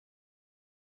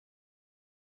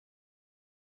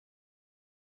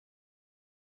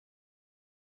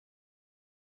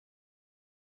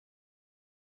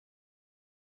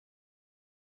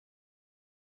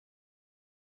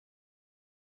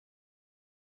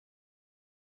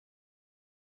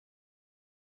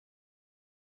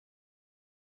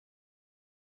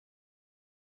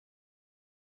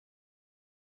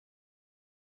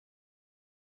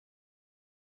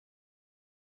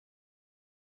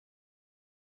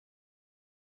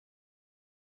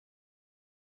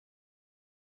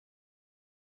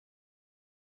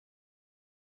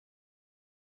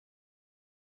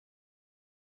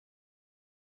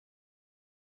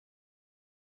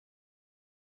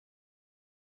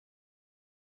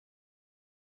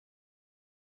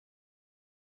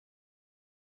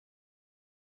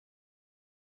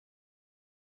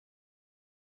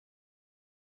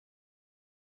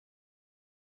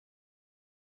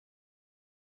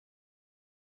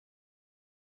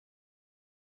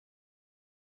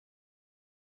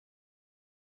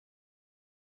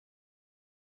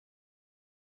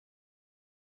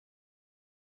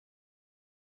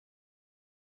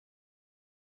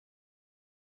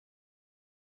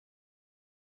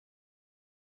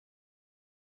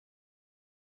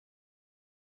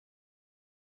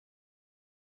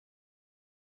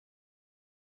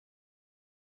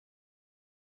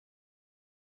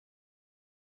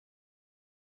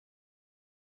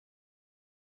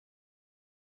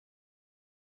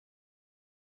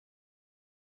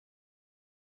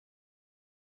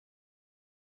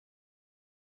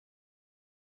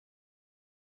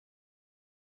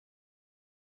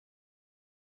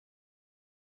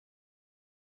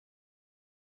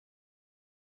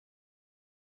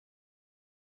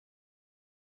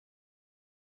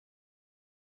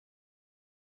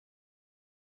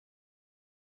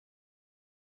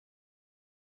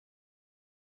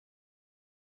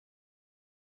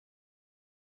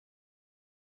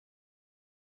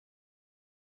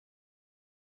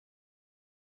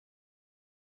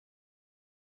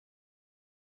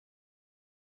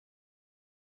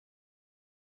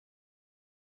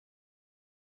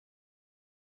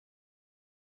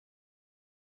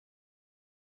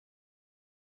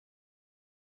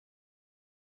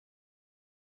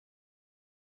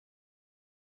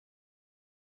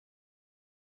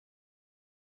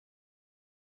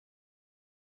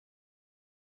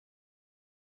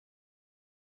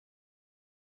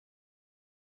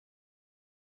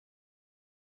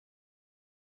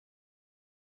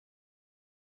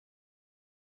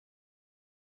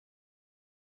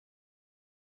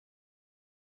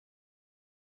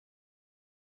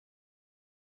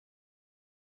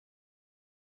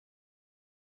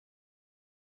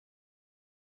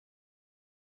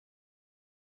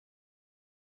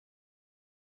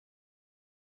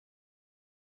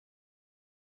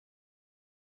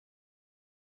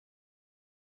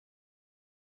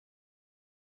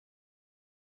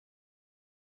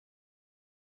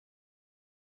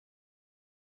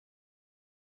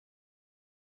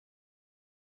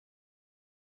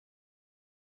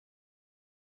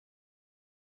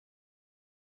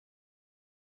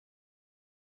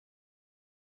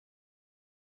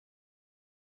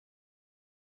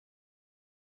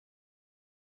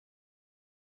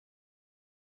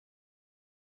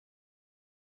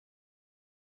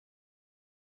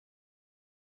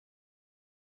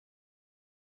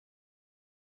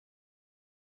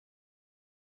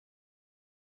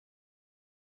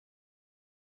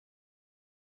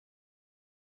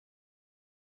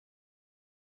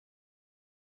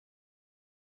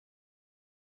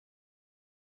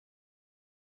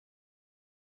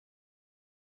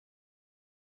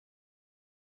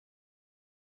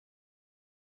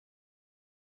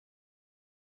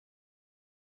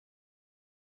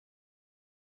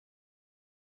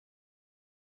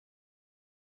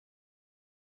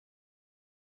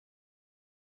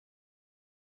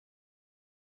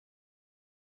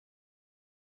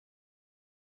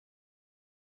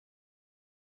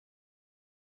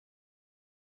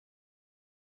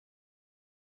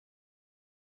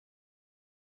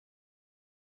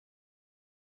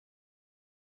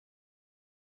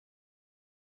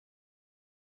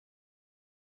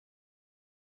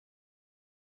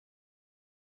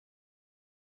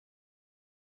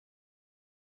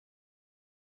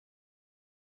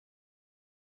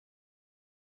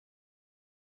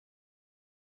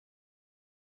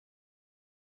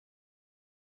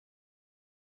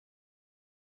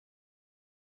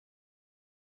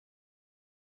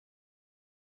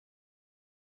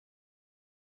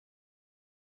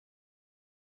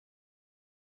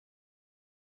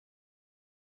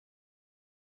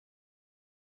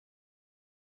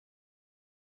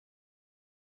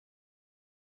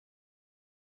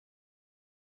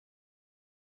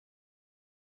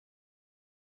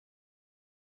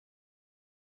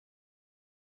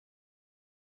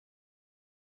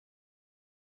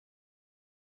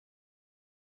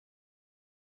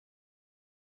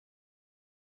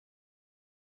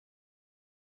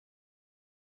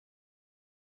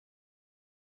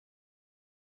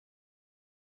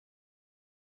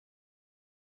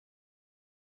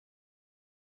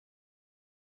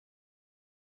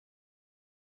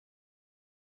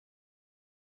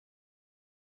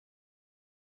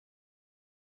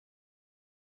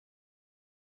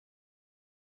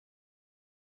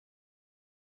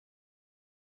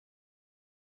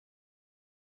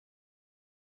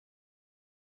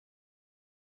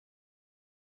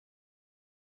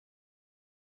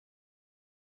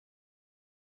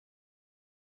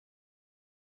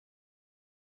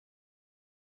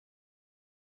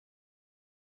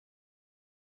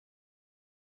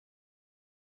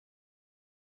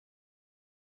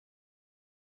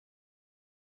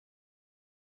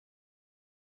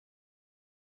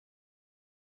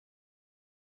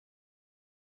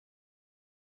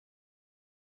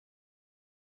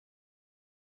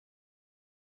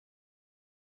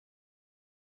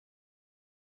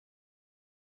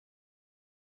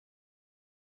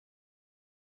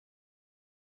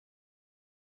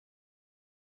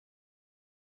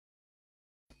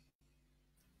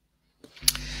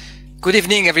Good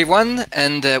evening, everyone,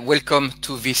 and welcome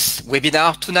to this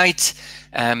webinar tonight.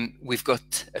 We've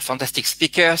got a fantastic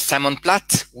speaker, Simon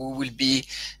Platt, who will be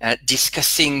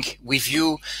discussing with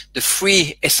you the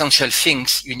 3 essential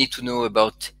things you need to know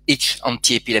about each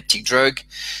anti-epileptic drug.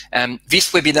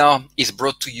 This webinar is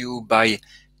brought to you by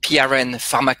PRN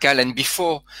Pharmacal, and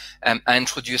before I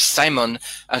introduce Simon,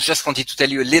 I just wanted to tell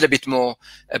you a little bit more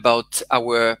about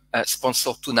our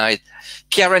sponsor tonight.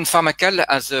 PRN Pharmacal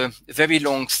has a very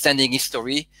long-standing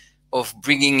history of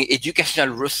bringing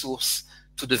educational resource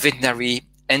to the veterinary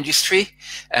industry,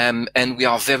 and we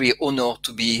are very honored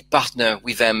to be partner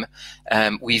with them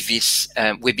with this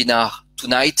webinar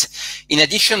tonight. In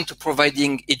addition to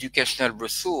providing educational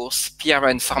resource,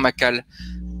 PRN Pharmacal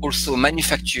also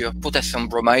manufacture potassium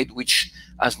bromide, which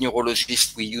as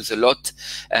neurologists we use a lot,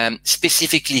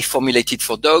 specifically formulated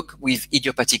for dog with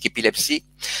idiopathic epilepsy.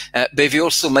 But they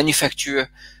also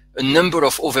manufacture a number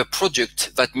of other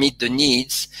products that meet the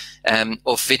needs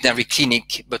of veterinary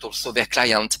clinic, but also their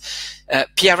client.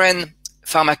 PRN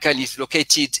Pharmacal is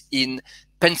located in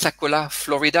Pensacola,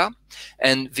 Florida,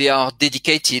 and they are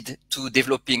dedicated to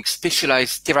developing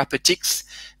specialized therapeutics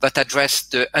that address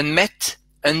the unmet,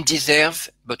 undeserved,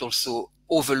 but also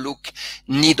overlooked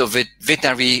need of the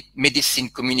veterinary medicine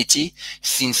community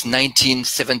since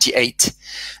 1978.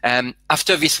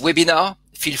 After this webinar,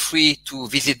 feel free to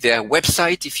visit their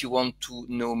website if you want to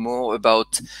know more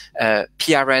about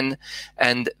PRN,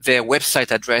 and their website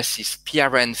address is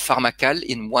prnpharmacal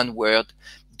in one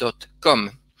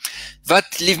word.com.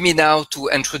 That leaves me now to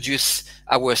introduce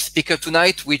our speaker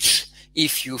tonight, which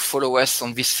if you follow us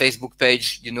on this Facebook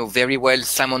page, you know very well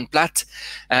Simon Platt.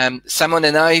 Simon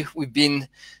and I, we've been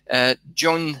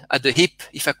joined at the hip,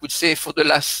 if I could say, for the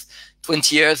last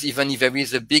 20 years, even if there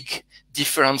is a big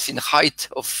difference in height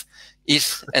of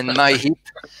his and my hip.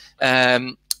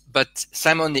 But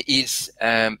Simon is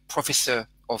professor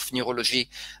of neurology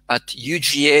at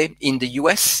UGA in the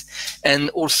US, and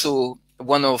also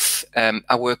one of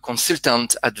our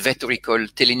consultants at Vetoricol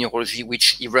Teleneurology,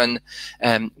 which he run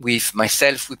with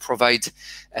myself. We provide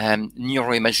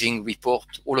neuroimaging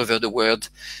report all over the world.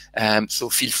 So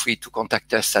feel free to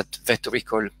contact us at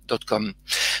vetoricol.com.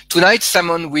 Tonight,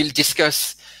 Simon will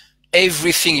discuss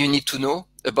everything you need to know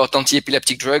about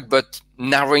anti-epileptic drug, but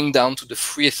narrowing down to the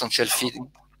 3 essential things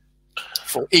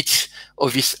for each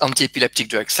of these anti-epileptic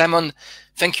drugs. Simon,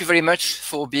 thank you very much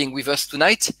for being with us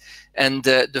tonight. And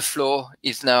the floor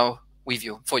is now with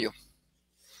you, for you.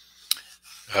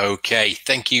 Okay,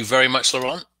 thank you very much,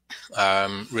 Laurent.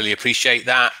 Really appreciate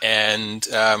that. And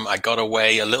I got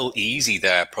away a little easy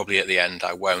there, probably at the end.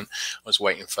 I was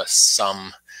waiting for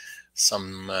some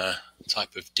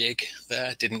type of dig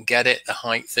there. Didn't get it, the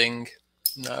height thing.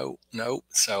 No.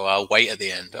 So I'll wait at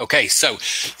the end. Okay, so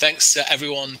thanks to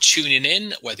everyone tuning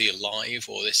in, whether you're live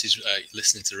or this is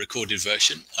listening to the recorded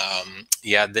version.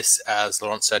 Yeah, this, as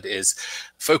Laurent said, is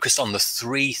focused on the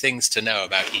 3 things to know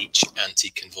about each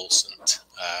anticonvulsant.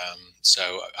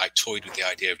 So I toyed with the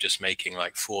idea of just making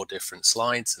like 4 different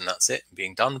slides and that's it,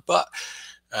 being done. But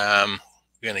we're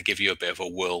going to give you a bit of a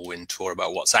whirlwind tour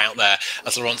about what's out there.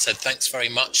 As Laurent said, thanks very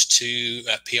much to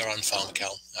PRN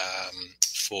Pharmacal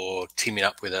for teaming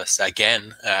up with us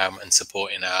again and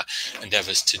supporting our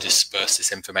endeavors to disperse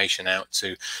this information out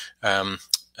to our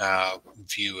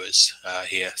viewers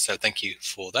here. So thank you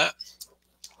for that.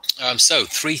 So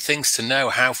 3 things to know.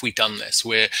 How have we done this?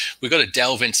 We've got to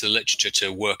delve into the literature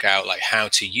to work out like how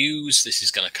to use. This is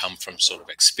going to come from sort of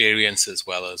experience as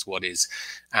well as what is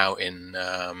out in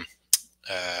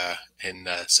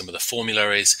some of the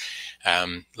formularies.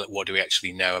 What do we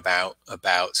actually know about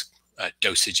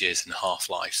dosages and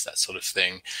half-lives, that sort of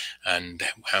thing, and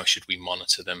how should we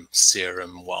monitor them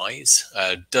serum wise?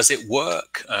 Does it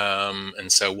work?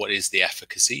 And so what is the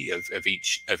efficacy of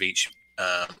each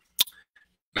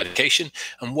medication,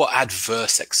 and what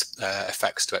adverse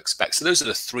effects to expect? So those are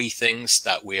the 3 things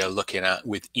that we are looking at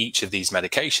with each of these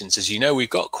medications. As you know,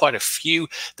 we've got quite a few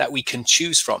that we can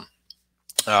choose from.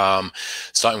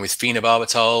 Starting with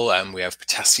phenobarbital, we have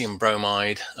potassium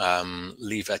bromide,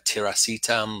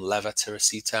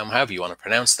 levetiracetam, however you want to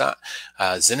pronounce that,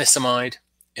 zonisamide,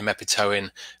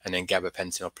 imepitoin, and then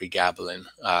gabapentin or pregabalin.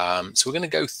 So we're going to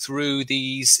go through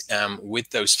these with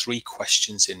those 3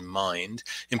 questions in mind.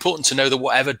 Important to know that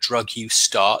whatever drug you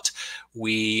start,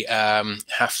 we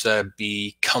have to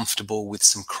be comfortable with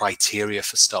some criteria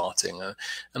for starting.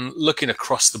 And looking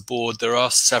across the board, there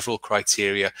are several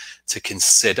criteria to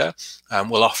consider.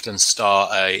 We'll often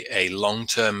start a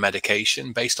long-term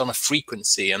medication based on a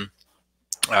frequency, and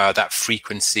That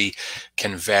frequency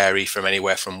can vary from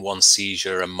anywhere from 1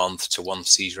 seizure a month to 1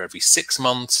 seizure every 6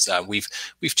 months.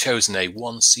 We've chosen a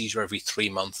 1 seizure every 3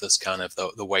 months as kind of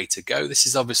the way to go. This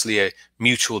is obviously a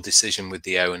mutual decision with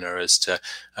the owner as to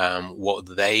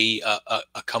what they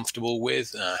are comfortable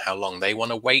with, how long they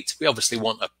want to wait. We obviously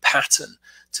want a pattern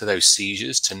to those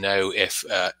seizures to know if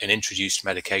an introduced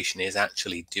medication is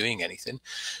actually doing anything.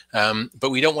 But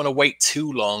we don't want to wait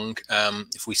too long.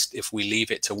 If we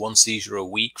leave it to 1 seizure a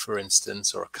week, for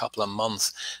instance, or a couple of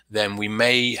months, then we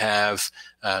may have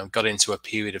got into a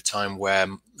period of time where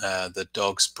the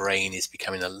dog's brain is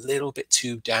becoming a little bit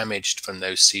too damaged from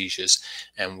those seizures,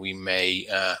 and we may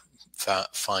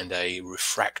find a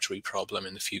refractory problem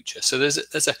in the future. So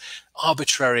there's a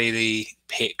arbitrarily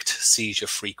picked seizure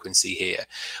frequency here.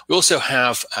 We also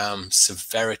have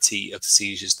severity of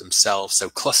seizures themselves. So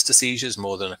cluster seizures,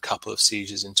 more than a couple of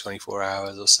seizures in 24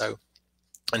 hours or so.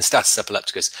 And status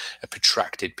epilepticus, a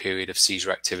protracted period of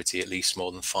seizure activity, at least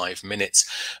more than 5 minutes.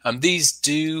 These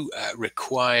do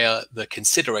require the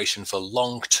consideration for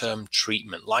long-term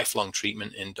treatment, lifelong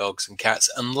treatment in dogs and cats,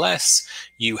 unless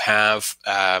you have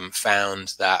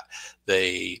found that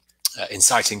the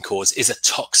inciting cause is a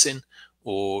toxin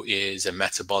or is a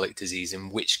metabolic disease, in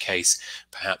which case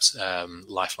perhaps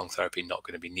lifelong therapy not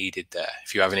going to be needed there.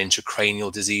 If you have an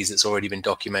intracranial disease that's already been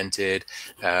documented,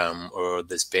 or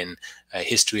there's been a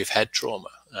history of head trauma,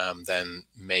 then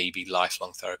maybe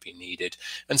lifelong therapy needed.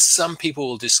 And some people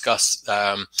will discuss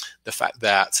the fact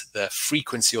that the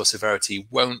frequency or severity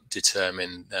won't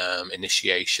determine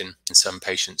initiation in some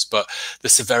patients, but the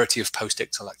severity of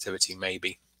post-ictal activity may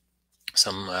be.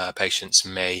 Some patients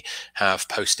may have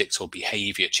post-ictal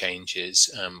behavior changes,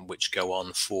 which go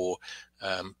on for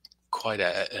quite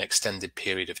an extended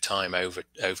period of time, over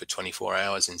 24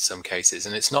 hours in some cases.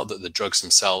 And it's not that the drugs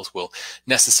themselves will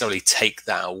necessarily take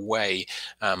that away,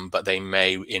 but they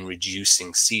may, in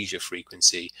reducing seizure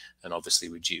frequency, and obviously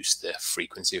reduce the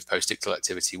frequency of post-ictal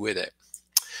activity with it.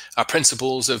 Our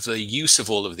principles of the use of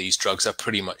all of these drugs are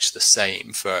pretty much the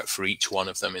same for each one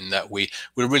of them, in that we're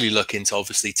really looking to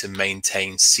obviously to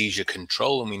maintain seizure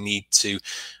control, and we need to,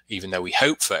 even though we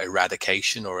hope for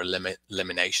eradication or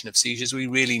elimination of seizures, we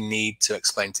really need to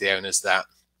explain to the owners that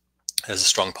there's a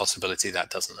strong possibility that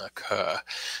doesn't occur,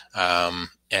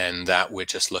 and that we're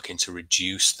just looking to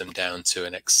reduce them down to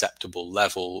an acceptable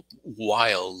level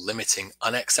while limiting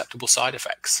unacceptable side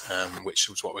effects, which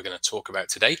is what we're going to talk about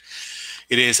today.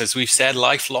 It is, as we've said,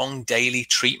 lifelong daily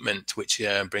treatment, which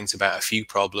brings about a few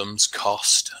problems,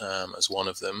 cost as one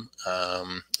of them,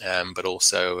 but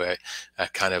also a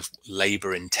kind of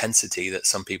labor intensity that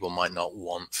some people might not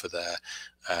want for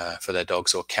their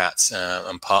dogs or cats,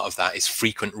 and part of that is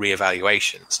frequent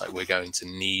reevaluations. Like, we're going to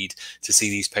need to see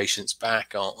these patients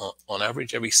back on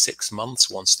average every 6 months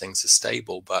once things are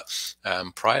stable, but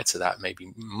prior to that,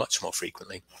 maybe much more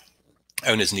frequently.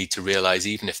 Owners need to realize,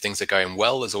 even if things are going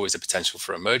well, there's always a potential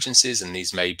for emergencies, and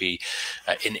these may be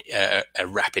a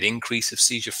rapid increase of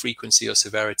seizure frequency or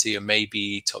severity, or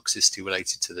maybe toxicity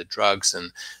related to the drugs,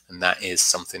 and that is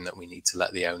something that we need to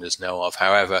let the owners know of.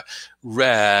 However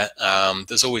rare,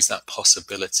 there's always that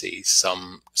possibility.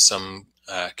 Some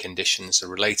conditions are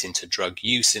relating to drug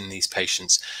use in these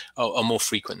patients are more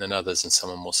frequent than others, and some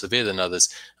are more severe than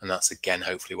others, and that's again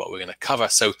hopefully what we're going to cover.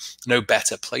 So no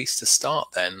better place to start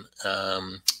then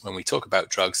when we talk about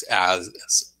drugs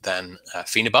than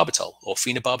phenobarbital or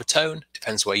phenobarbital,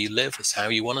 depends where you live, is how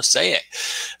you want to say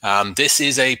it. This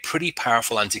is a pretty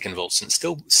powerful anticonvulsant,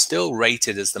 still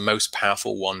rated as the most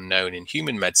powerful one known in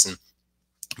human medicine,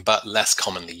 but less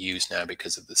commonly used now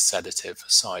because of the sedative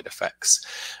side effects,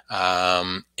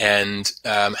 and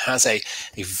has a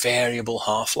variable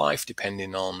half-life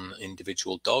depending on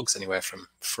individual dogs, anywhere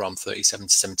from 37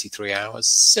 to 73 hours,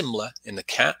 similar in the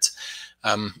cat.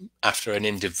 After an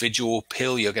individual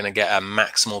pill, you're going to get a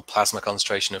maximal plasma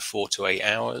concentration of 4 to 8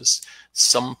 hours.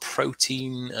 Some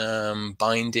protein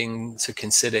binding to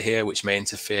consider here, which may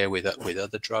interfere with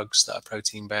other drugs that are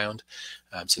protein bound.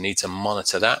 So need to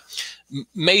monitor that.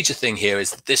 Major thing here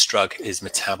is that this drug is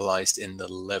metabolized in the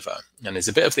liver, and is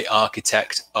a bit of the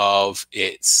architect of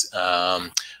its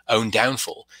own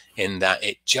downfall, in that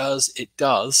it does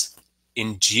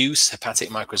induce hepatic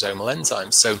microsomal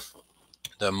enzymes. So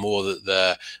the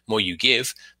more you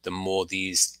give, the more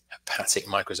these hepatic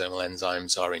microsomal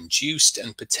enzymes are induced,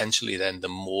 and potentially then the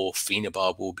more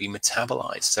phenobarb will be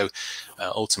metabolized. So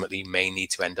ultimately may need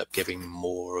to end up giving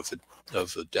more of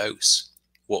a dose.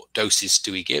 What doses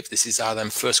do we give? This is our then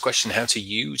first question, how to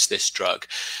use this drug.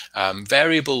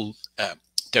 Variable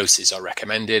doses are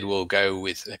recommended. We'll go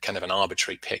with a kind of an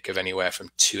arbitrary pick of anywhere from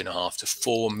 2.5 to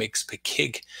 4 mg per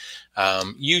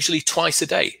kg, usually twice a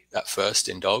day at first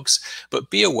in dogs. But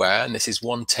be aware, and this is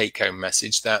one take-home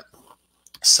message, that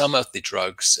some of the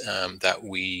drugs that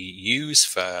we use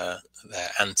for their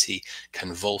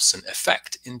anti-convulsant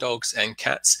effect in dogs and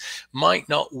cats might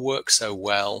not work so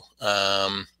well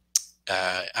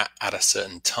at a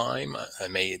certain time.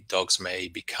 Dogs may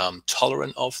become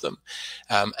tolerant of them,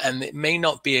 and it may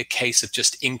not be a case of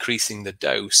just increasing the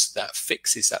dose that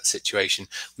fixes that situation.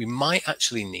 We might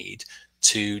actually need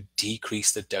to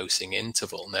decrease the dosing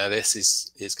interval. Now, this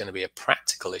is going to be a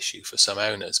practical issue for some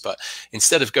owners, but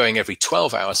instead of going every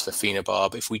 12 hours for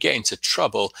phenobarb, if we get into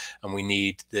trouble and we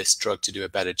need this drug to do a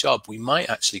better job, we might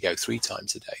actually go 3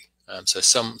 times a day. So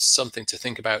something to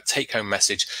think about. Take-home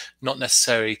message, not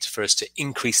necessary for us to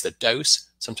increase the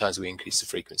dose. Sometimes we increase the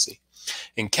frequency.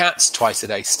 In cats, twice a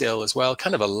day still as well,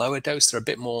 kind of a lower dose. They're a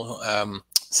bit more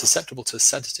susceptible to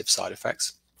sedative side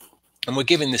effects. And we're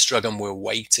giving this drug and we're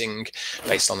waiting,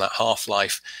 based on that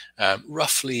half-life,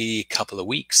 roughly a couple of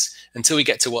weeks until we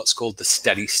get to what's called the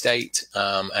steady state.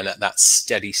 And at that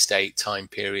steady state time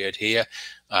period here,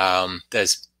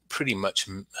 there's pretty much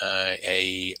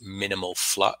a minimal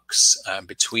flux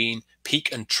between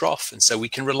peak and trough, and so we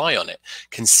can rely on it.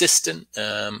 Consistent,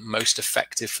 most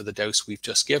effective for the dose we've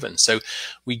just given. So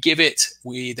we give it,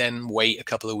 we then wait a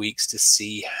couple of weeks to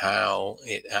see how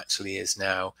it actually is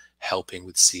now helping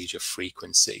with seizure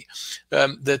frequency.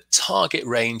 The target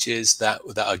ranges that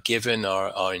are given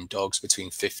are in dogs between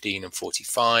 15 and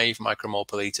 45 micromole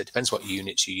per liter. Depends what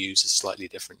units you use, a slightly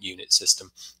different unit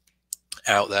system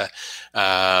out there,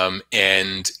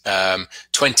 and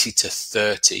 20 to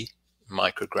 30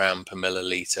 microgram per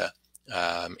milliliter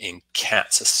in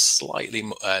cats, a slightly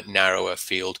narrower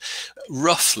field.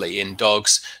 Roughly in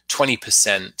dogs,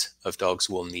 20% of dogs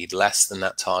will need less than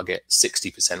that target,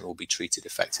 60% will be treated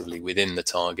effectively within the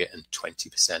target, and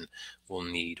 20% will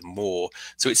need more.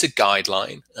 So it's a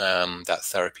guideline, that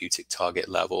therapeutic target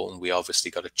level, and we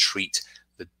obviously got to treat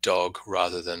the dog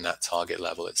rather than that target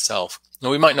level itself. Now,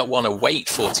 we might not want to wait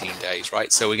 14 days,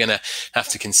 right? So we're going to have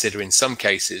to consider in some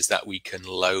cases that we can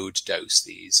load dose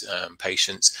these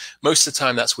patients. Most of the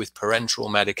time that's with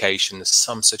parenteral medication. There's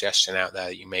some suggestion out there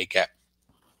that you may get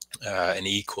an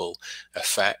equal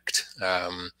effect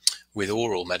with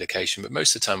oral medication, but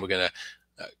most of the time we're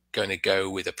going to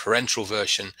go with a parenteral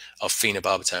version of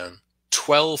phenobarbital.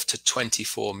 12 to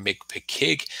 24 mg per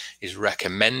kg is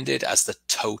recommended as the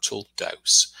total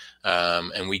dose.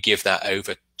 And we give that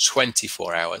over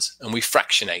 24 hours and we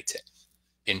fractionate it,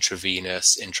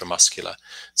 intravenous, intramuscular.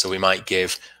 So we might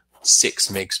give 6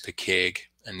 mg per kg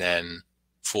and then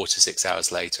 4 to 6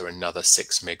 hours later, another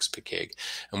 6 mg per kg.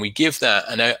 And we give that,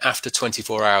 and after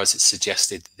 24 hours, it's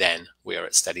suggested then we are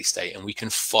at steady state and we can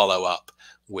follow up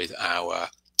with our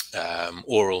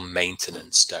oral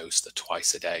maintenance dose, the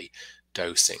twice a day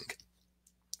dosing.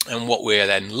 And what we're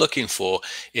then looking for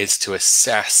is to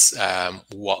assess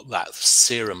what that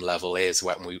serum level is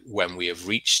when we have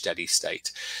reached steady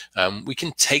state. We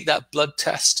can take that blood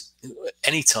test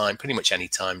anytime, pretty much any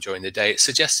time during the day. It's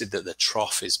suggested that the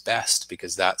trough is best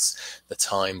because that's the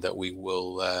time that we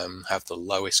will have the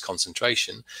lowest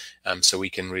concentration. So we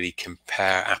can really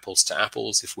compare apples to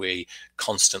apples if we're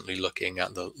constantly looking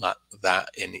at that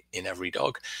in every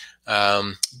dog.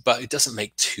 But it doesn't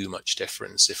make too much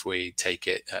difference if we take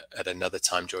it at another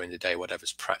time during the day,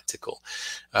 whatever's practical.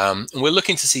 And we're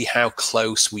looking to see how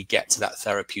close we get to that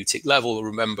therapeutic level.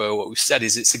 Remember, what we've said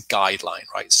is it's a guideline,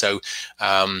 right? So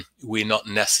we're not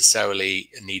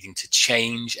necessarily needing to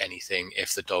change anything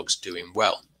if the dog's doing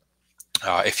well.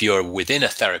 If you're within a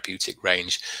therapeutic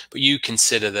range, but you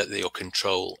consider that your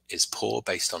control is poor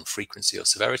based on frequency or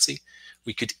severity,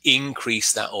 we could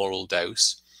increase that oral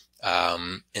dose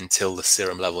until the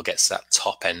serum level gets to that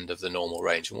top end of the normal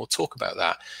range. And we'll talk about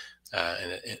that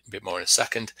in a bit more in a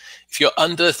second. If you're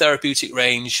under the therapeutic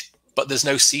range, but there's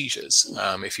no seizures,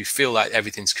 if you feel like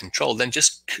everything's controlled, then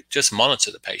just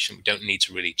monitor the patient. We don't need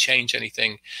to really change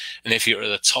anything. And if you're at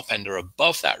the top end or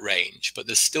above that range, but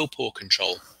there's still poor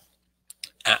control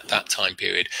at that time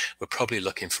period, we're probably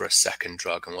looking for a second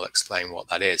drug, and we'll explain what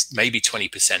that is. Maybe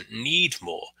 20% need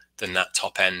more than that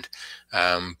top end,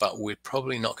 but we're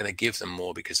probably not going to give them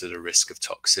more because of the risk of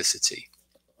toxicity.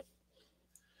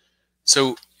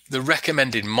 So the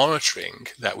recommended monitoring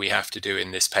that we have to do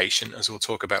in this patient, as we'll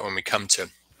talk about when we come to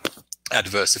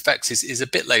adverse effects, is a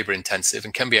bit labor intensive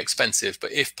and can be expensive,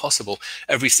 but if possible,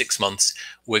 every 6 months,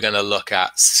 we're going to look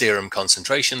at serum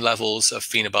concentration levels of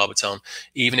phenobarbital.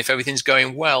 Even if everything's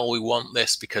going well, we want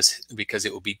this because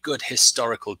it will be good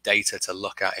historical data to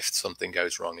look at if something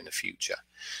goes wrong in the future.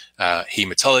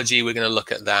 Hematology, we're going to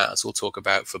look at that, as we'll talk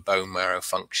about, for bone marrow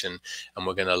function, and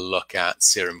we're going to look at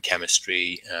serum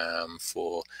chemistry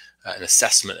for an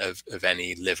assessment of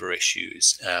any liver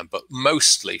issues. But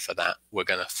mostly for that, we're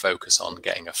going to focus on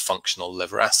getting a functional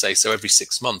liver assay. So every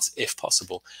 6 months, if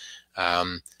possible,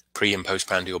 pre and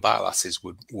postprandial bile assays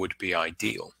would be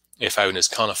ideal. If owners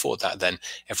can't afford that, then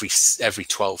every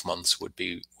 12 months would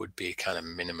be a kind of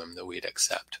minimum that we'd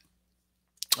accept.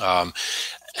 And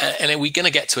we're going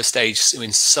to get to a stage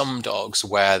in some dogs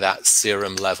where that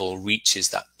serum level reaches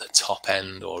the top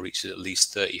end, or reaches at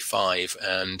least 35,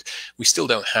 and we still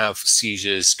don't have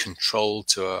seizures controlled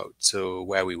to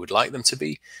where we would like them to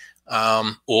be,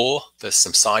 or there's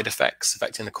some side effects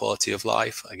affecting the quality of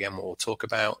life, again, what we'll talk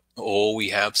about, or we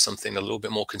have something a little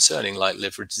bit more concerning like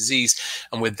liver disease,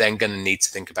 and we're then going to need to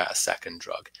think about a second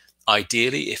drug.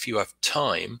 Ideally, if you have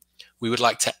time, we would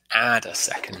like to add a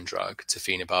second drug to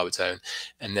phenobarbital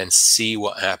and then see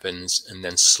what happens, and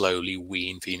then slowly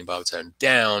wean phenobarbital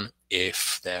down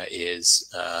if there is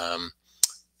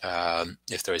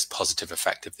positive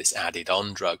effect of this added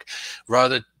on drug.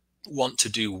 Rather want to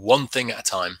do one thing at a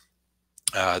time,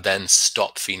 then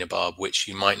stop phenobarb, which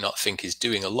you might not think is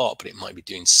doing a lot, but it might be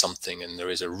doing something, and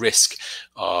there is a risk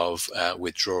of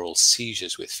withdrawal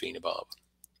seizures with phenobarb.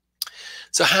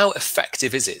 So how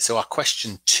effective is it? So our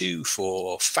question 2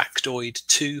 for factoid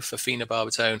 2 for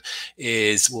phenobarbital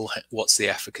is, well, what's the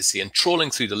efficacy? And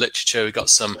trawling through the literature, we've got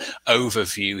some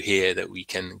overview here that we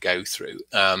can go through.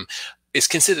 It's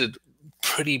considered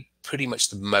pretty much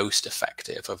the most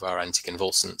effective of our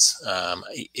anticonvulsants,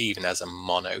 even as a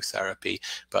monotherapy,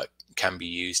 but can be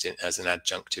used as an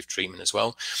adjunctive treatment as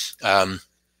well.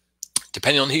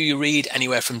 Depending on who you read,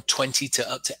 anywhere from 20 to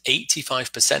up to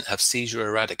 85% have seizure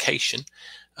eradication,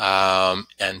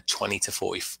 and 20 to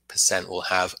 40% will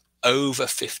have over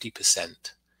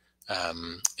 50%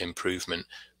 improvement,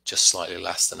 just slightly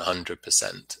less than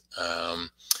 100%.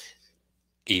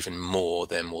 Even more,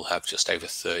 then we'll have just over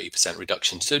 30%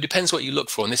 reduction. So it depends what you look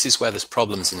for, and this is where there's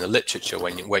problems in the literature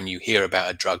when you hear about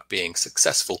a drug being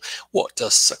successful. What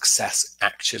does success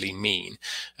actually mean?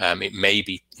 It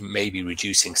may be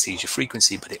reducing seizure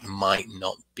frequency, but it might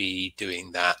not be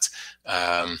doing that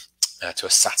to a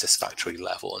satisfactory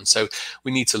level. And so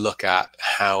we need to look at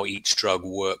how each drug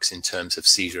works in terms of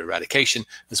seizure eradication,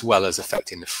 as well as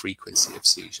affecting the frequency of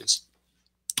seizures.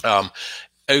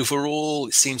 Overall,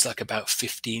 it seems like about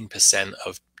 15%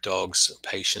 of dogs,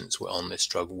 patients on this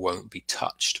drug, won't be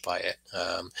touched by it.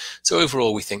 So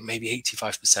overall, we think maybe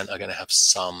 85% are going to have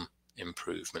some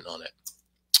improvement on it.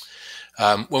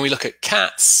 When we look at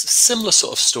cats, similar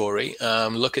sort of story.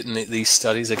 Look at these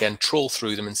studies, again, trawl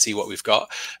through them and see what we've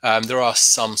got. There are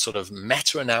some sort of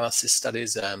meta-analysis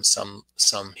studies,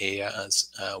 some here, as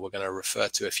we're going to refer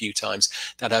to a few times,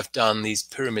 that have done these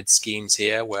pyramid schemes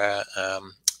here where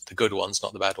the good ones,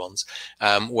 not the bad ones,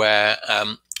 where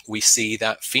we see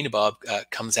that phenobarb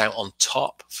comes out on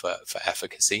top for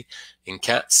efficacy in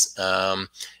cats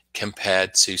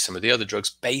compared to some of the other drugs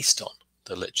based on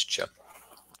the literature.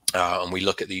 And we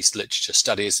look at these literature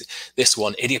studies. This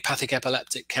one, idiopathic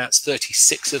epileptic cats,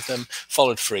 36 of them,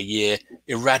 followed for a year.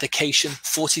 Eradication,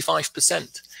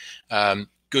 45%.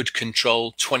 Good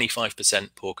control,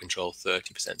 25%, poor control,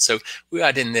 30%. So we're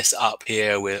adding this up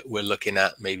here. We're looking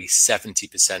at maybe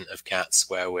 70% of cats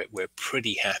where we're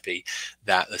pretty happy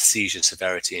that the seizure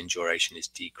severity and duration is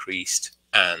decreased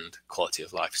and quality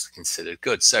of life is considered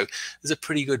good. So there's a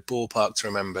pretty good ballpark to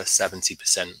remember,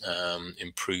 70%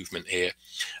 improvement here.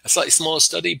 A slightly smaller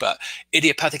study, but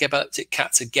idiopathic epileptic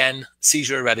cats, again,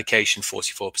 seizure eradication,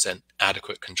 44%,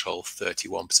 adequate control,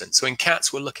 31%. So in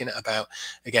cats, we're looking at about,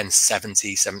 again,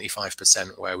 70,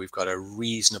 75%, where we've got a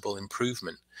reasonable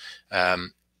improvement,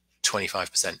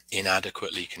 25%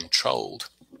 inadequately controlled.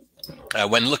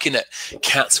 When looking at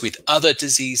cats with other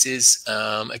diseases,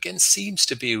 again, seems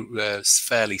to be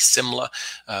fairly similar.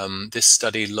 This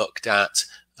study looked at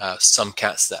some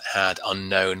cats that had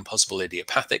unknown possible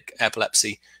idiopathic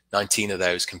epilepsy, 19 of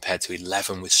those compared to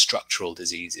 11 with structural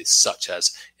diseases such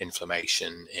as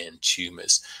inflammation and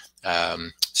tumors.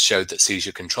 Showed that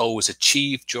seizure control was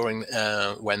achieved during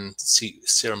when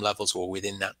serum levels were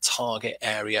within that target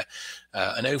area,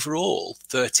 and overall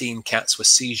 13 cats were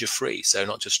seizure free, so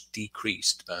not just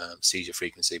decreased seizure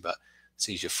frequency but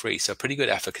seizure free, so pretty good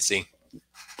efficacy.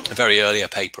 A very earlier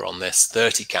paper on this,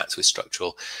 30 cats with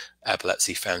structural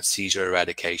epilepsy found seizure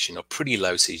eradication or pretty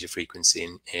low seizure frequency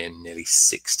in nearly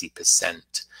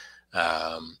 60%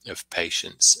 of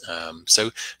patients.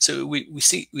 So we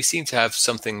seem to have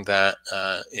something that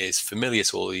is familiar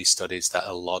to all these studies, that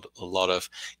a lot of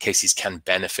cases can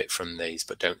benefit from these,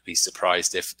 but don't be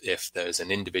surprised if there's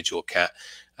an individual cat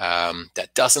that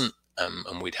doesn't,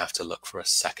 and we'd have to look for a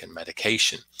second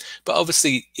medication. But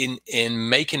obviously, in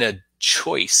making a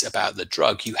choice about the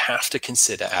drug, you have to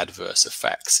consider adverse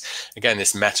effects. Again,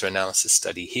 this meta-analysis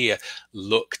study here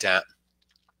looked at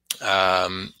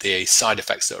the side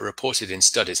effects that are reported in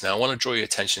studies. Now, I want to draw your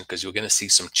attention because you're going to see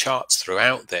some charts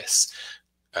throughout this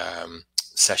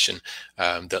session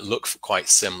that look quite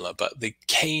similar, but the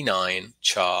canine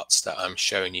charts that I'm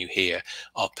showing you here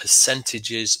are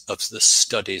percentages of the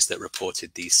studies that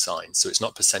reported these signs. So it's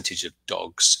not percentage of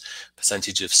dogs,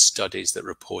 percentage of studies that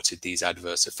reported these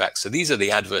adverse effects. So these are the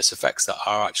adverse effects that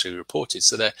are actually reported.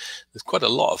 So there's quite a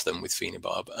lot of them with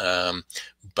phenobarb,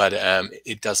 but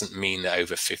it doesn't mean that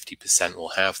over 50% will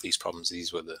have these problems.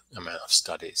 These were the amount of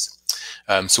studies.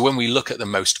 So when we look at the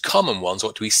most common ones,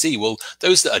 what do we see? Well,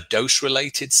 those that are dose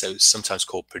related, so sometimes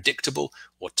called predictable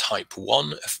or type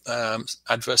 1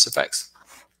 adverse effects,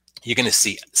 you're going to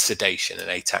see sedation and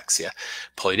ataxia,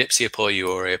 polydipsia,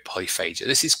 polyuria, polyphagia.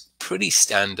 This is pretty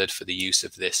standard for the use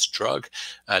of this drug,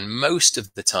 and most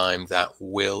of the time that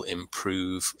will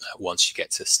improve once you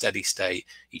get to steady state.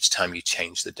 Each time you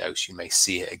change the dose, you may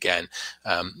see it again.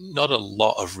 Not a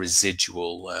lot of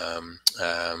residual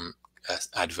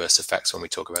adverse effects when we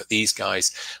talk about these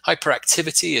guys.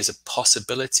 Hyperactivity is a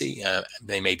possibility.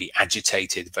 They may be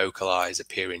agitated, vocalize,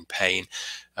 appear in pain.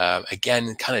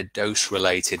 Again, kind of dose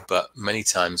related, but many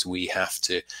times we have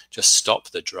to just stop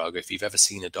the drug. If you've ever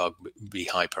seen a dog be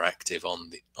hyperactive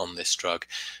on this drug,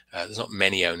 there's not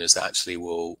many owners that actually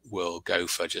will go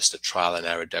for just a trial and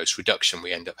error dose reduction.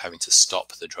 We end up having to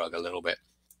stop the drug a little bit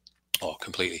or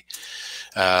completely.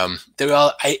 There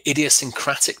are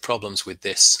idiosyncratic problems with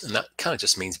this, and that kind of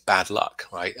just means bad luck,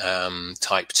 right?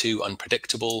 Type 2,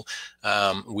 unpredictable.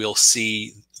 We'll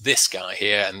see this guy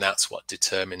here, and that's what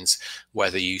determines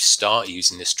whether you start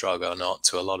using this drug or not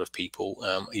to a lot of people,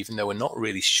 even though we're not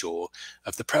really sure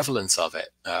of the prevalence of it.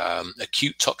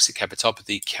 Acute toxic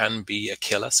hepatopathy can be a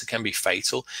killer, so it can be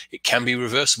fatal. It can be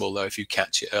reversible, though, if you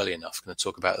catch it early enough. I'm going to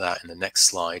talk about that in the next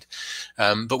slide.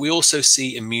 But we also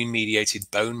see immune-mediated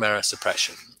bone marrow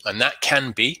suppression, and that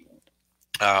can be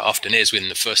often is within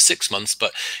the first 6 months,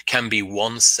 but can be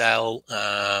one cell,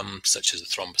 such as a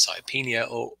thrombocytopenia,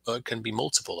 or it can be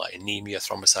multiple, like anemia,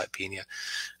 thrombocytopenia,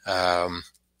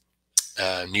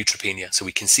 neutropenia. So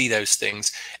we can see those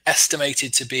things,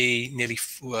 estimated to be nearly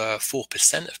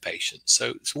 4% of patients.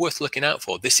 So it's worth looking out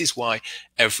for. This is why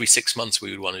every 6 months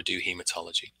we would want to do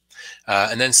hematology.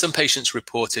 And then some patients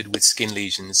reported with skin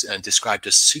lesions and described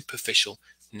as superficial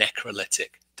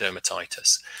necrolytic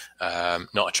dermatitis.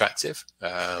 Not attractive,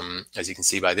 as you can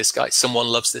see by this guy. Someone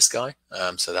loves this guy,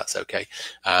 so that's okay,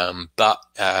 but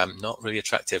not really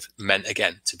attractive. Meant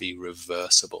again to be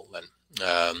reversible then.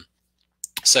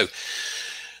 So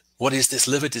what is this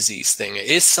liver disease thing? It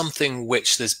is something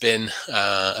which there's been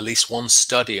at least one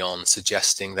study on,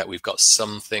 suggesting that we've got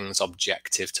some things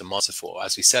objective to monitor for.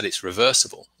 As we said, it's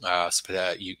reversible,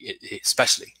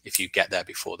 especially if you get there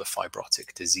before the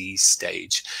fibrotic disease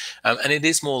stage. And it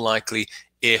is more likely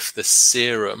if the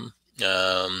serum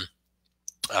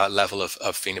level of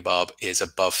phenobarb is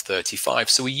above 35.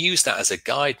 So we use that as a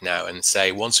guide now and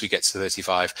say, once we get to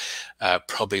 35,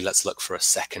 probably let's look for a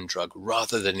second drug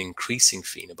rather than increasing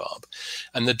phenobarb.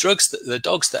 And the dogs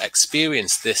that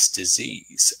experienced this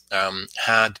disease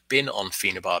had been on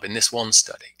phenobarb in this one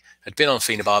study, had been on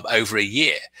phenobarb over a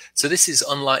year. So this is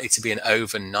unlikely to be an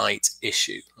overnight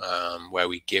issue where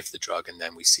we give the drug and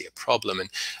then we see a problem.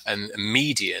 And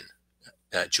median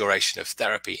duration of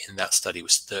therapy in that study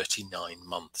was 39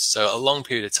 months. So a long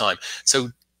period of time.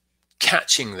 So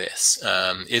catching this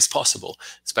is possible,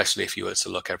 especially if you were to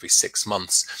look every 6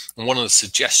 months. And one of the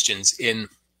suggestions in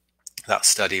that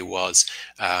study was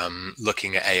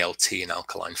looking at ALT and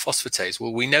alkaline phosphatase.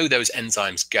 Well, we know those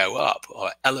enzymes go up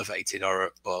or elevated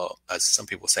or as some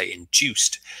people say,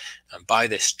 induced by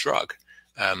this drug.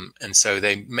 And so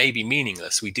they may be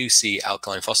meaningless. We do see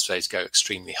alkaline phosphatase go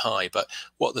extremely high, but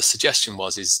what the suggestion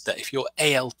was is that if your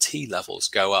ALT levels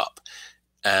go up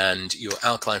and your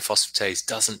alkaline phosphatase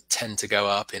doesn't tend to go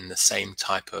up in the same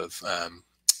type of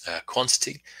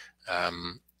quantity,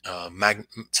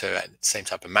 to same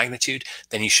type of magnitude,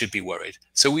 then you should be worried.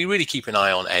 So we really keep an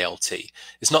eye on ALT.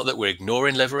 It's not that we're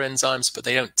ignoring liver enzymes, but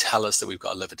they don't tell us that we've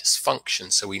got a liver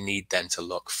dysfunction. So we need then to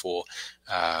look for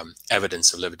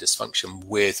evidence of liver dysfunction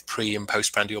with pre and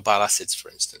postprandial bile acids, for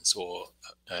instance, or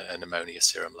an ammonia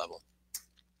serum level.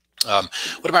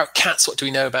 What about cats? What do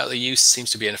we know about the use? Seems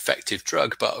to be an effective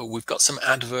drug, but we've got some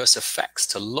adverse effects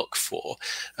to look for.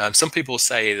 Some people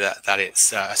say that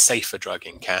it's a safer drug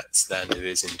in cats than it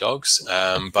is in dogs,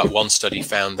 but one study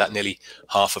found that nearly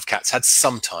half of cats had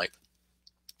some type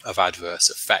of adverse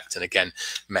effect. And again,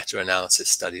 meta-analysis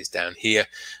studies down here.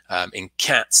 In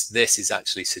cats, this is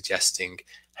actually suggesting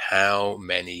how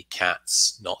many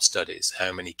cats, not studies,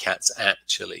 how many cats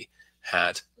actually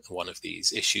had one of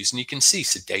these issues. And you can see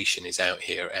sedation is out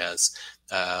here as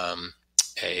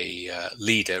a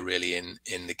leader really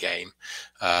in the game.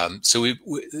 So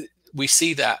we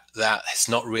see that it's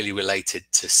not really related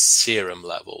to serum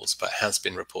levels, but has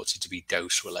been reported to be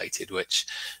dose related, which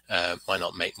might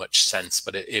not make much sense.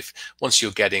 But if once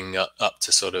you're getting up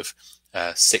to sort of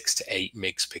 6 to 8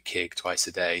 mg per kg twice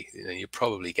a day, you're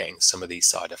probably getting some of these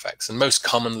side effects. And most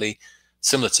commonly,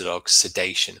 similar to dogs,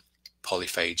 sedation,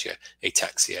 polyphagia,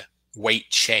 ataxia, weight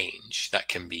change that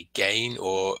can be gain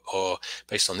or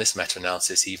based on this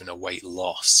meta-analysis, even a weight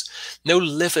loss. No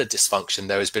liver dysfunction,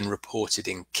 though, has been reported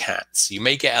in cats. You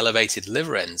may get elevated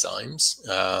liver enzymes,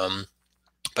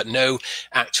 but no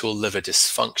actual liver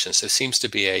dysfunction. So it seems to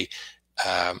be a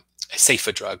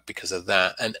safer drug because of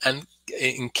that. And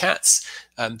in cats,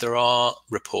 there are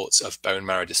reports of bone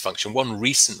marrow dysfunction. One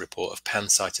recent report of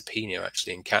pancytopenia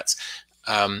actually in cats.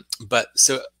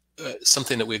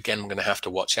 Something that we're going to have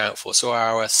to watch out for. So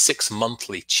our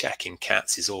 6-monthly check in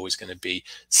cats is always going to be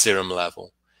serum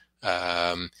level,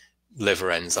 liver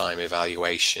enzyme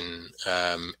evaluation,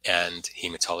 and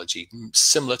hematology,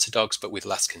 similar to dogs, but with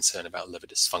less concern about liver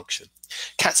dysfunction.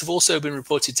 Cats have also been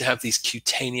reported to have these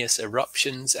cutaneous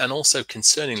eruptions and also,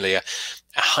 concerningly, a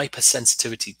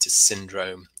hypersensitivity to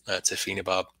syndrome, to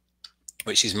phenobarb,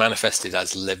 which is manifested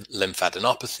as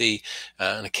lymphadenopathy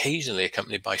and occasionally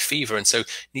accompanied by fever. And so you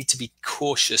need to be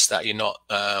cautious that you're not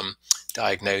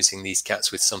diagnosing these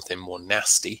cats with something more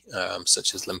nasty,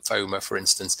 such as lymphoma, for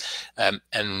instance,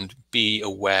 and be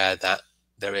aware that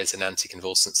there is an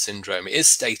anticonvulsant syndrome. It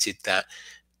is stated that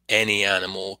any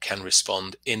animal can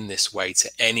respond in this way to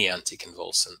any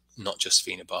anticonvulsant, not just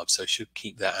phenobarb. So you should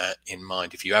keep that in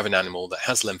mind. If you have an animal that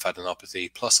has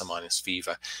lymphadenopathy plus or minus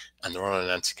fever and they're on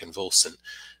an anticonvulsant,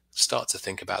 start to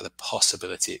think about the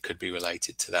possibility it could be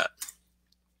related to that.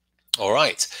 All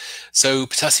right, so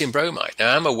potassium bromide.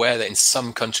 Now, I'm aware that in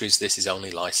some countries this is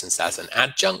only licensed as an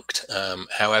adjunct.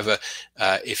 However,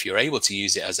 if you're able to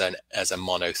use it as a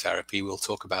monotherapy, we'll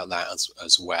talk about that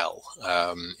as well.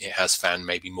 It has found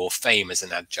maybe more fame as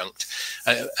an adjunct,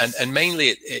 and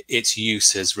mainly its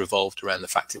use has revolved around the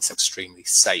fact it's extremely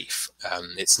safe.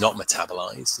 It's not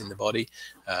metabolized in the body,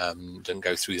 doesn't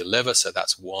go through the liver, so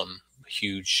that's one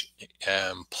huge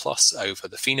plus over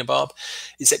the phenobarb.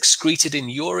 It's excreted in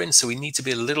urine, so we need to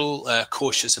be a little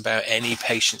cautious about any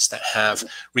patients that have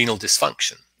renal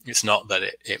dysfunction. It's not that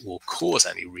it will cause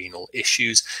any renal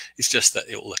issues, it's just that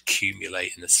it will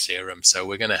accumulate in the serum. So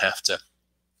we're going to have to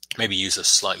maybe use a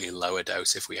slightly lower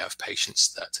dose if we have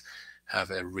patients that have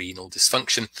a renal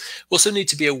dysfunction. We also need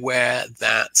to be aware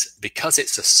that because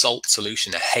it's a salt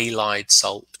solution, a halide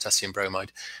salt, potassium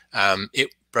bromide,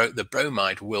 the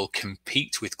bromide will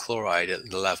compete with chloride at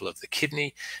the level of the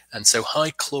kidney. And so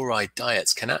high chloride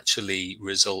diets can actually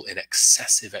result in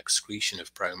excessive excretion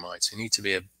of bromide. So you need to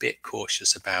be a bit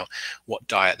cautious about what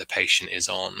diet the patient is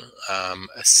on.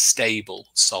 A stable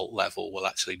salt level will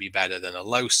actually be better than a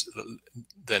low,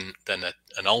 than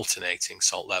an alternating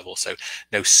salt level. So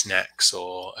no snacks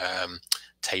or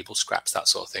table scraps, that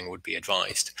sort of thing would be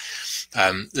advised.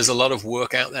 There's a lot of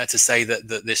work out there to say that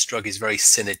this drug is very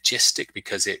synergistic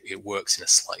because it works in a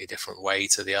slightly different way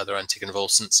to the other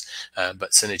anticonvulsants, but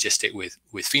synergistic with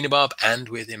phenobarb and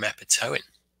with imepitoin.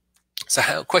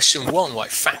 So question one,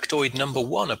 factoid number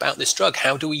one about this drug,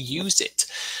 how do we use it?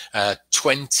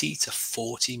 20 to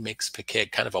 40 mg per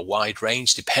kg, kind of a wide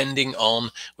range, depending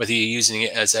on whether you're using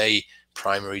it as a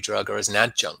primary drug or as an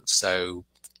adjunct. So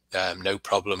no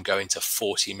problem going to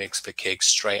 40 mg per kg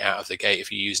straight out of the gate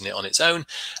if you're using it on its own.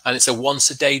 And it's a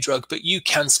once-a-day drug, but you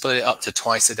can split it up to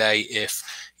twice a day if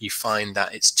you find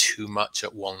that it's too much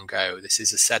at one go. This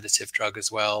is a sedative drug as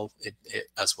well. It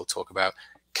as we'll talk about,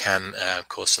 can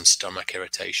cause some stomach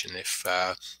irritation if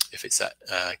it's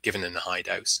given in a high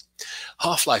dose.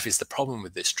 Half-life is the problem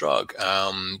with this drug.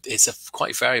 It's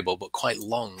quite variable, but quite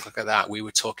long. Look at that. We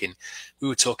were talking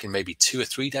maybe 2 or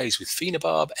 3 days with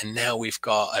phenobarb, and now we've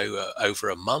got over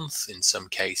a month in some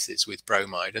cases with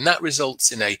bromide, and that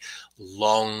results in a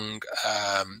long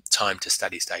time to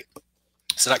steady state.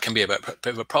 So that can be a bit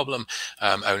of a problem.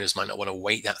 Owners might not want to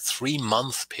wait that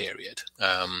 3-month period.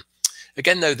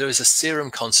 Again, though, there is a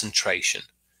serum concentration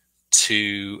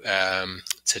to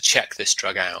check this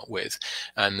drug out with,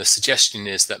 and the suggestion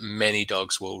is that many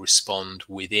dogs will respond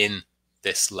within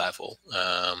this level,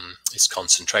 its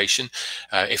concentration.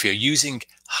 If you're using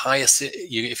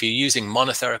if you're using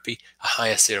monotherapy, a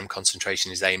higher serum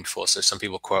concentration is aimed for. So some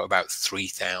people quote about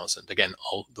 3,000. Again,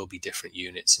 there'll be different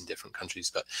units in different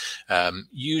countries, but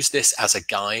use this as a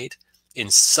guide. In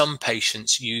some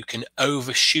patients, you can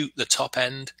overshoot the top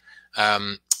end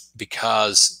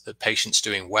because the patient's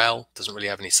doing well, doesn't really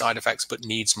have any side effects, but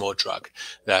needs more drug.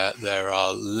 There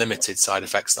are limited side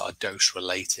effects that are dose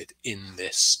related in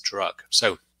this drug.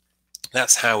 So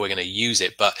that's how we're going to use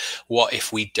it. But what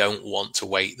if we don't want to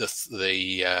wait the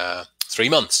 3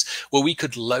 months? Well, we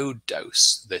could load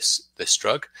dose this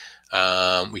drug.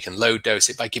 We can load dose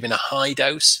it by giving a high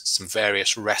dose. Some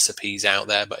various recipes out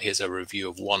there, but here's a review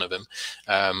of one of them.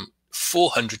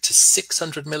 400 to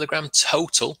 600 milligram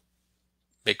total,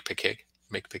 mg per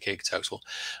kg total,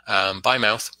 by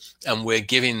mouth. And we're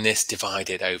giving this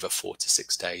divided over 4 to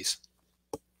 6 days.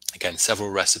 Again, several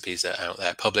recipes are out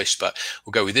there published, but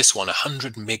we'll go with this one,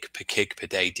 100 mg per kg per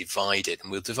day divided.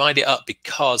 And we'll divide it up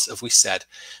because, as we said,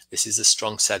 this is a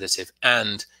strong sedative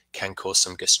and can cause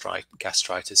some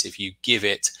gastritis if you give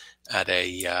it at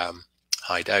a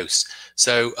high dose.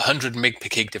 So 100 mg per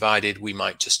kg divided, we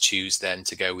might just choose then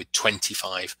to go with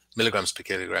 25 milligrams per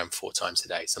kilogram 4 times a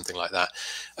day, something like that.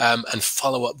 And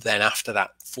follow up then after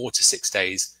that 4 to 6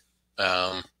 days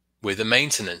with a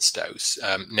maintenance dose.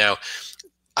 Now,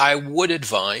 I would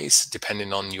advise,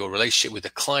 depending on your relationship with the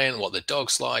client, what the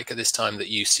dog's like at this time, that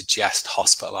you suggest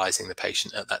hospitalizing the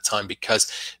patient at that time, because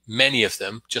many of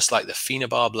them, just like the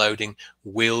phenobarb loading,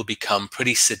 will become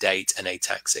pretty sedate and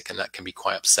ataxic, and that can be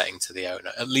quite upsetting to the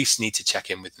owner. At least need to check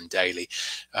in with them daily,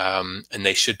 and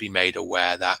they should be made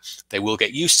aware that they will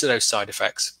get used to those side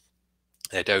effects.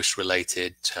 They're dose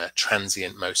related,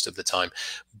 transient most of the time,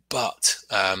 but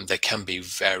they can be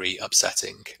very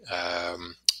upsetting.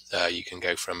 You can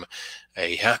go from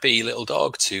a happy little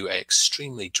dog to an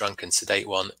extremely drunk and sedate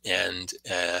one, and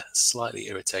a slightly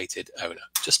irritated owner.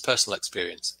 Just personal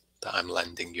experience that I'm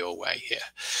lending your way here.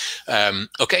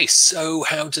 Okay, so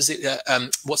how does it,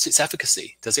 what's its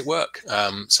efficacy? Does it work?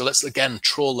 So let's again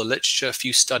trawl the literature, a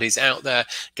few studies out there.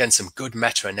 Again, some good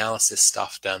meta-analysis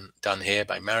stuff done here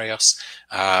by Marios.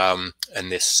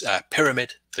 And this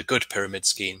pyramid, the good pyramid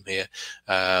scheme here,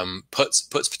 puts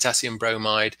potassium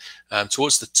bromide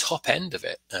towards the top end of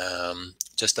it,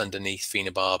 just underneath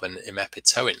phenobarb and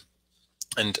imepitoin.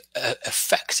 And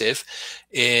effective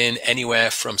in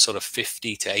anywhere from sort of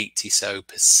 50 to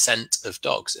 80% of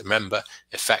dogs. Remember,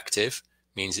 effective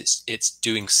means it's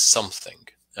doing something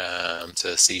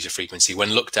to seizure frequency. When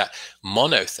looked at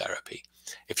monotherapy,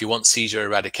 if you want seizure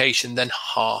eradication, then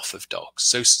half of dogs.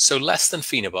 So less than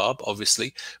phenobarb,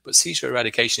 obviously, but seizure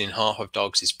eradication in half of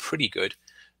dogs is pretty good.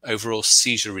 Overall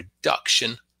seizure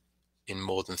reduction in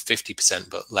more than 50%,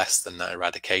 but less than that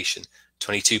eradication,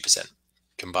 22%.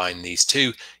 Combine these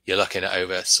two, you're looking at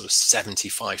over sort of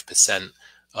 75%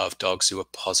 of dogs who are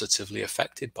positively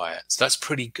affected by it. So that's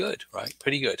pretty good, right?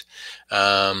 Pretty good.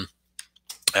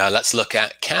 Let's look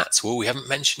at cats. Well, we haven't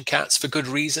mentioned cats for good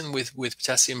reason with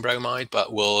potassium bromide,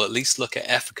 but we'll at least look at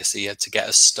efficacy to get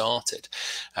us started.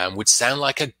 Would sound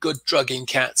like a good drug in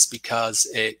cats because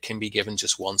it can be given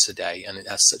just once a day, and it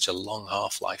has such a long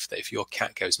half-life that if your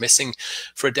cat goes missing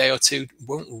for a day or two, it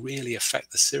won't really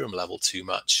affect the serum level too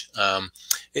much.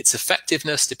 Its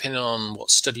effectiveness, depending on what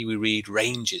study we read,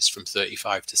 ranges from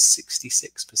 35 to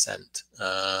 66%.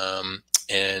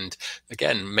 And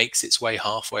again, makes its way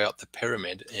halfway up the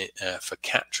pyramid for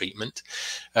cat treatment.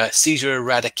 Seizure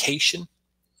eradication,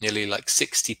 nearly like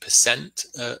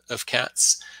 60% of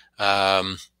cats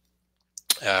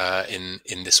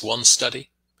in this one study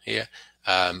here.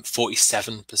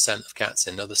 47% of cats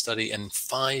in another study, and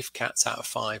 5 cats out of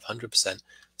 5, 100%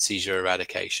 seizure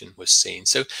eradication was seen.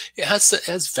 So it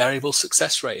has variable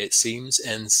success rate, it seems,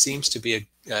 and seems to be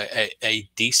a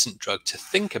decent drug to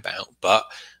think about, but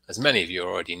as many of you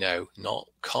already know, not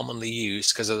commonly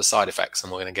used because of the side effects,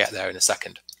 and we're going to get there in a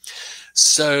second.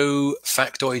 So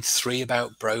factoid 3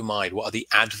 about bromide. What are the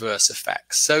adverse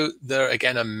effects? So there,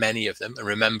 again, are many of them. And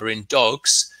remember, in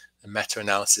dogs, the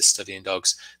meta-analysis study in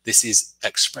dogs, this is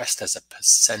expressed as a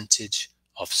percentage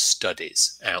of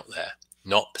studies out there,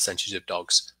 not percentage of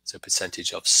dogs. So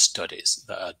percentage of studies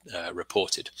that are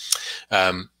reported.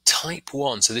 Type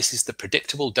 1, so this is the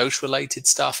predictable dose-related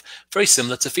stuff, very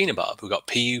similar to phenobarb. We've got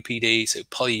PUPD, so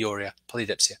polyuria,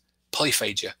 polydipsia,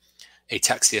 polyphagia,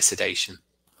 ataxia, sedation.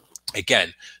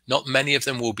 Again, not many of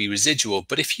them will be residual,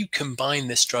 but if you combine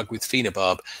this drug with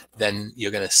phenobarb, then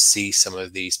you're going to see some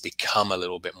of these become a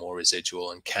little bit more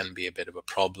residual and can be a bit of a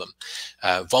problem.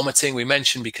 Vomiting, we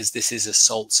mentioned, because this is a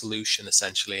salt solution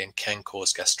essentially and can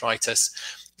cause gastritis.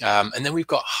 And then we've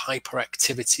got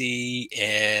hyperactivity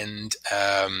and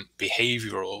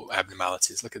behavioral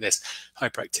abnormalities. Look at this.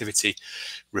 Hyperactivity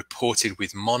reported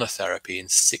with monotherapy in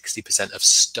 60% of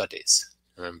studies.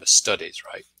 Remember, studies,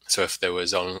 right? So if there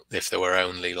were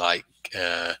only like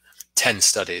 10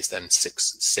 studies, then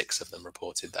six of them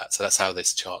reported that. So that's how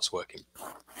this chart's working.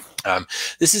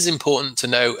 This is important to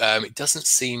know. It doesn't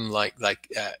seem like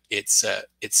it's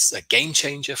a game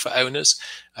changer for owners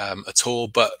at all,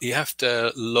 but you have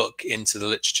to look into the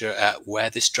literature at where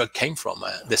this drug came from.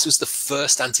 This was the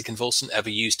first anticonvulsant ever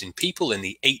used in people in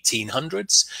the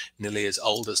 1800s, nearly as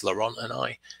old as Laurent and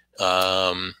I.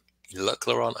 Look,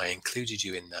 Laurent, I included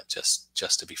you in that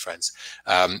just to be friends.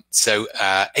 So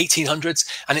 1800s,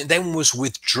 and it then was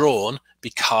withdrawn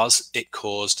because it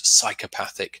caused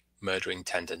psychopathic murdering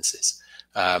tendencies.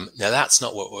 Now that's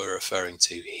not what we're referring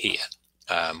to here.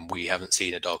 We haven't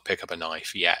seen a dog pick up a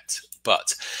knife yet,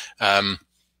 but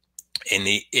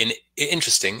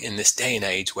interesting in this day and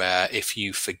age where if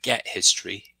you forget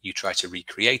history, you try to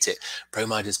recreate it.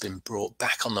 Bromide has been brought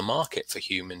back on the market for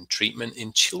human treatment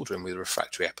in children with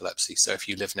refractory epilepsy. So if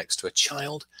you live next to a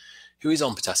child who is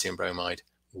on potassium bromide,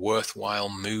 worthwhile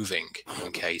moving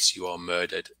in case you are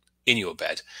murdered in your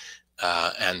bed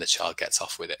and the child gets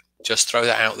off with it. Just throw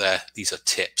that out there. These are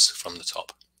tips from the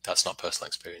top. That's not personal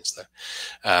experience,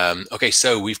 though. Okay,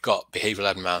 so we've got behavioral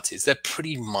abnormalities. They're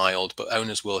pretty mild, but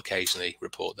owners will occasionally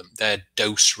report them. They're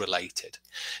dose-related.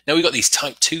 Now, we've got these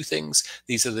type 2 things.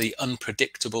 These are the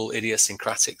unpredictable,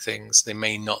 idiosyncratic things. They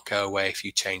may not go away if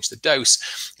you change the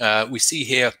dose. We see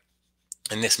here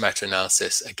in this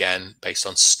meta-analysis, again, based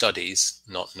on studies,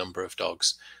 not number of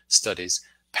dogs, studies,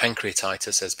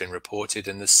 pancreatitis has been reported,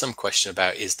 and there's some question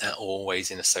about is that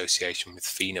always in association with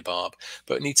phenobarb,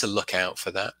 but we need to look out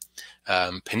for that.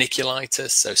 Paniculitis,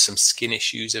 so some skin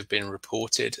issues have been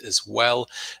reported as well.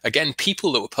 Again,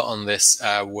 people that were put on this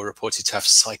were reported to have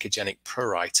psychogenic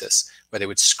pruritus, where they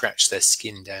would scratch their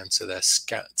skin down to their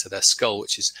skull,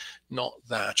 which is not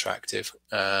that attractive.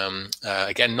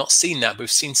 Again, not seen that, but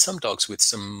we've seen some dogs with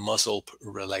some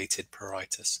muzzle-related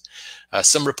pruritus.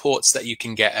 Some reports that you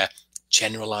can get a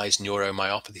generalized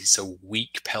neuromyopathy, so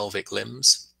weak pelvic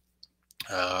limbs,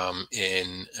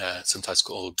 sometimes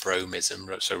called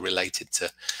bromism, so related to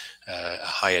a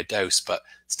higher dose, but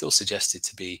still suggested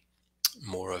to be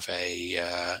more of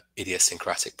a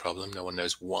idiosyncratic problem. No one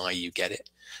knows why you get it.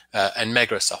 And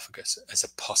megaesophagus as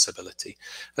a possibility.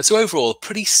 But so overall,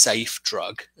 pretty safe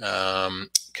drug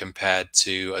compared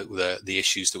to the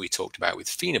issues that we talked about with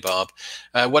phenobarb.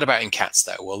 What about in cats,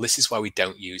 though? Well, this is why we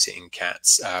don't use it in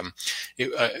cats.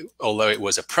 Although it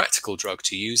was a practical drug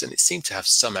to use and it seemed to have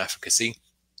some efficacy,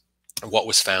 what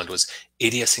was found was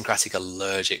idiosyncratic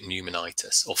allergic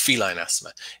pneumonitis or feline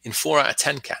asthma in 4 out of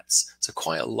 10 cats. So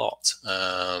quite a lot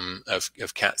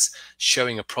of cats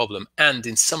showing a problem. And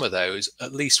in some of those,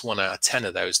 at least 1 out of 10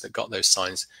 of those that got those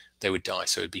signs, they would die.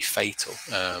 So it would be fatal.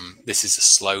 This is a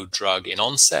slow drug in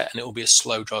onset and it will be a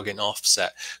slow drug in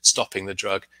offset. Stopping the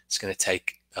drug is going to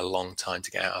take a long time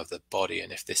to get out of the body,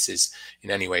 and if this is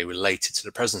in any way related to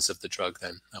the presence of the drug,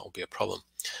 then that will be a problem.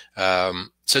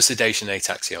 So sedation,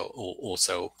 ataxia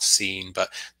also seen, but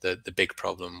the big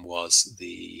problem was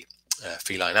the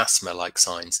feline asthma-like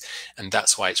signs, and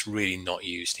that's why it's really not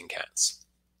used in cats.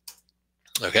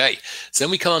 Okay, so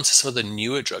then we come on to some of the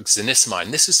newer drugs,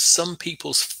 zonisamide. This is some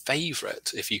people's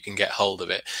favorite, if you can get hold of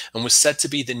it, and was said to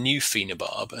be the new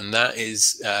phenobarb, and that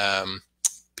is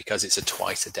because it's a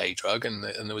twice-a-day drug, and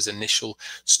there was initial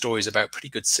stories about pretty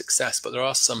good success, but there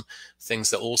are some things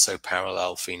that also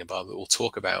parallel phenobarb that we'll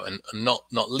talk about, and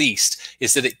not least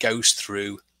is that it goes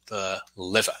through the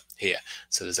liver here.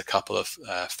 So there's a couple of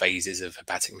phases of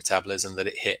hepatic metabolism that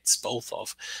it hits both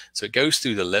of. So it goes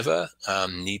through the liver,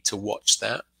 need to watch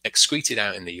that, excrete it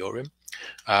out in the urine,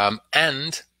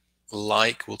 and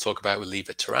like we'll talk about with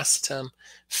levetiracetam,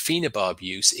 phenobarb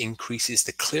use increases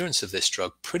the clearance of this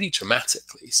drug pretty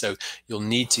dramatically. So you'll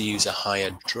need to use a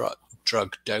higher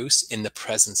drug dose in the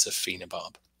presence of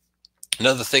phenobarb.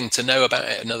 Another thing to know about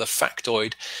it, another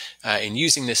factoid in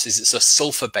using this is it's a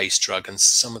sulfur-based drug, and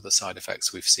some of the side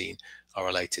effects we've seen are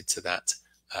related to that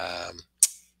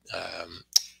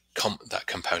that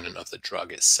component of the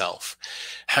drug itself.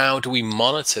 How do we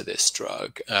monitor this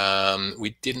drug?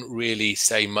 We didn't really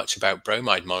say much about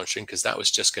bromide monitoring because that was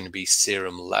just going to be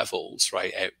serum levels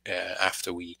right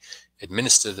after we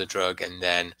administer the drug, and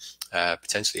then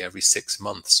potentially every 6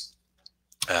 months.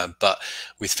 But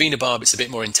with phenobarb, it's a bit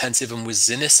more intensive, and with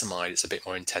zonisamide, it's a bit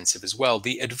more intensive as well.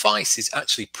 The advice is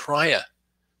actually prior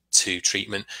to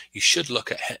treatment, you should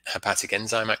look at hepatic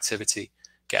enzyme activity,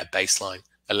 get a baseline,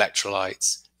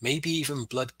 electrolytes, maybe even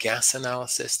blood gas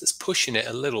analysis that's pushing it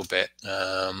a little bit,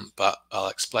 but I'll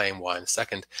explain why in a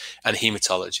second, and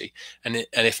hematology. And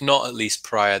if not at least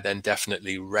prior, then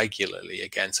definitely regularly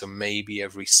again, so maybe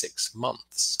every 6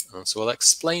 months. So I'll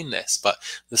explain this, but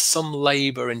there's some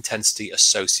labor intensity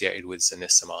associated with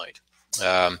zonisamide.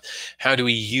 How do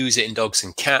we use it in dogs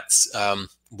and cats?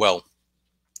 Well,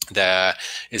 there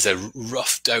is a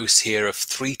rough dose here of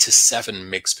 3 to 7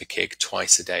 mg per kg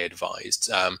twice a day advised.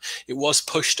 It was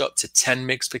pushed up to 10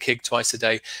 mg per kg twice a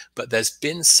day, but there's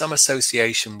been some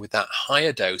association with that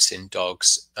higher dose in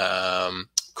dogs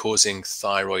causing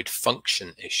thyroid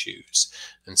function issues.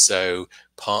 And so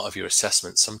part of your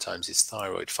assessment sometimes is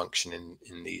thyroid function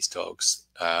in these dogs.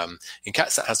 In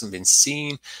cats that hasn't been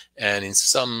seen, and in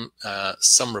some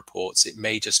reports it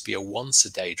may just be a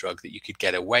once-a-day drug that you could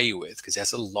get away with because it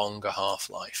has a longer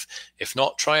half-life. If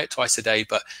not, try it twice a day,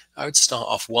 but I would start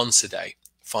off once a day,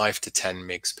 5 to 10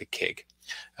 mg per kg.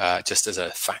 Just as a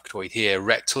factoid here,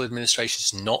 rectal administration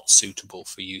is not suitable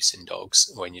for use in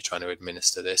dogs when you're trying to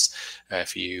administer this.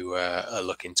 If you are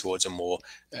looking towards a more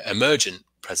emergent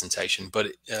presentation,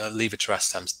 but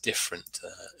levetiracetam's different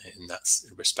in that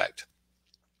respect.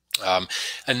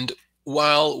 And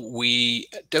while we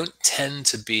don't tend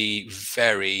to be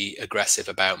very aggressive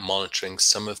about monitoring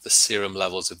some of the serum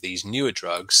levels of these newer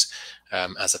drugs,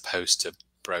 as opposed to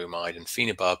bromide and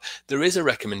phenobarb, there is a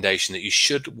recommendation that you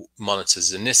should monitor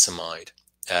zonisamide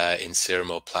in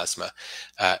serum or plasma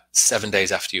 7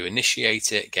 days after you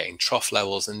initiate it, getting trough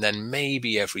levels, and then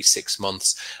maybe every 6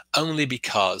 months, only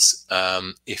because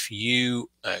if you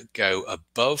go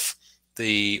above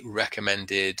the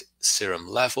recommended serum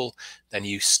level, then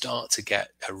you start to get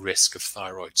a risk of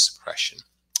thyroid suppression.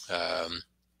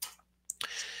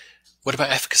 What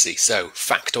about efficacy? So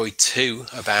factoid 2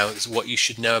 about what you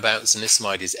should know about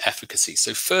zonisamide is efficacy.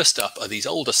 So first up are these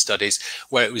older studies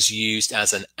where it was used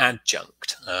as an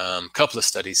adjunct. A couple of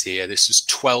studies here. This was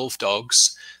 12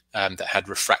 dogs that had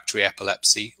refractory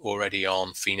epilepsy already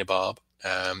on phenobarb.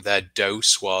 Their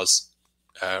dose was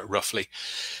roughly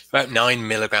about 9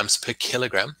 milligrams per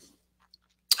kilogram.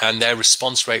 And their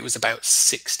response rate was about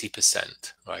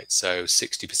 60%, right? So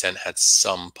 60% had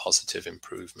some positive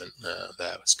improvement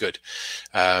there. It's good.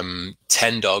 10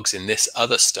 dogs in this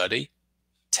other study,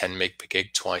 10 mg per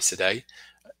kg twice a day,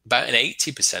 about an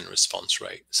 80% response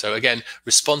rate. So again,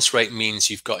 response rate means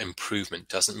you've got improvement,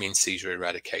 doesn't mean seizure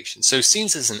eradication. So it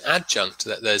seems as an adjunct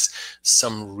that there's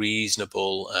some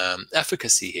reasonable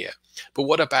efficacy here. But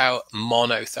what about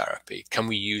monotherapy? Can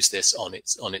we use this on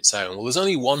its own? Well, there's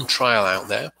only one trial out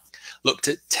there, looked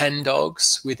at 10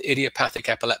 dogs with idiopathic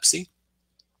epilepsy.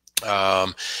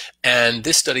 And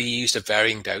this study used a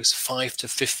varying dose, 5 to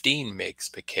 15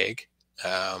 mg per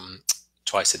kg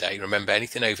twice a day. Remember,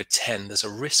 anything over 10, there's a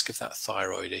risk of that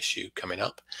thyroid issue coming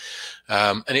up.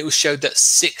 And it was showed that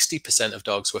 60% of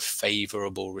dogs were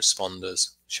favorable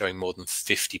responders, showing more than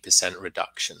 50%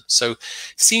 reduction. So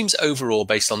seems overall,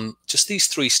 based on just these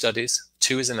 3 studies,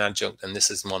 2 as an adjunct and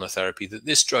this as monotherapy, that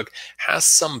this drug has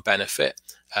some benefit,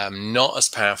 not as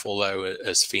powerful though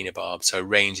as phenobarb. So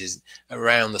range is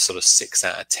around the sort of 6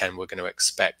 out of 10. We're going to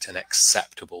expect an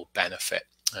acceptable benefit.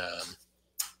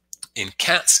 In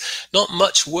cats, not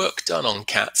much work done on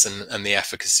cats and the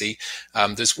efficacy.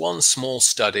 There's one small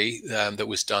study that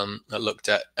was done that looked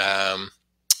at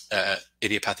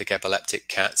idiopathic epileptic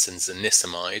cats and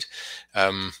zonisamide,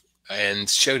 and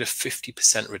showed a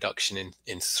 50% reduction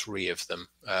in 3 of them.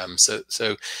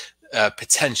 So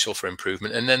potential for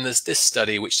improvement. And then there's this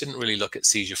study which didn't really look at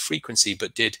seizure frequency,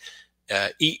 but did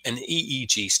an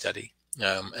EEG study,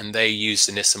 and they used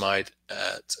zonisamide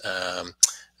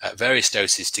at various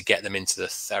doses to get them into the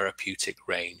therapeutic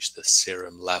range, the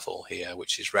serum level here,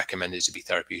 which is recommended to be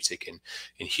therapeutic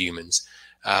in humans,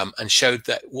 and showed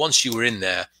that once you were in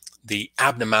there, the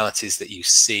abnormalities that you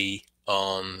see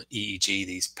on EEG,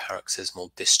 these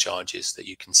paroxysmal discharges that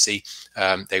you can see,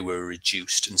 they were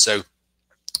reduced. And so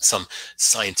some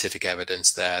scientific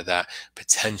evidence there that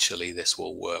potentially this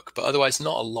will work, but otherwise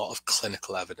not a lot of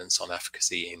clinical evidence on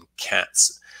efficacy in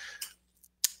cats.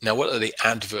 Now, what are the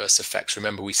adverse effects?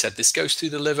 Remember, we said this goes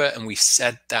through the liver, and we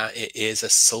said that it is a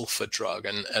sulfur drug,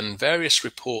 and various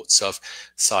reports of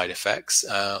side effects,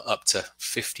 up to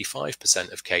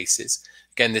 55% of cases.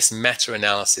 Again, this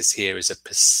meta-analysis here is a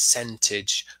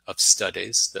percentage of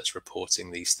studies that's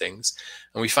reporting these things.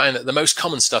 And we find that the most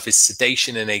common stuff is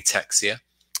sedation and ataxia,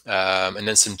 and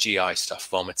then some GI stuff,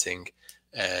 vomiting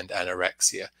and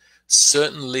anorexia.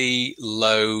 Certainly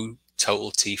low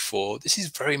total T4. This is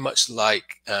very much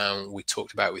like we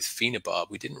talked about with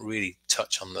phenobarb. We didn't really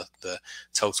touch on the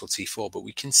total T4, but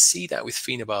we can see that with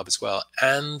phenobarb as well,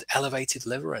 and elevated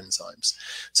liver enzymes.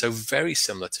 So very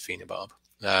similar to phenobarb.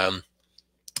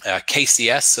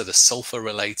 KCS, so the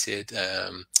sulfur-related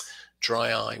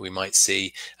dry eye we might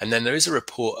see, and then there is a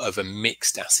report of a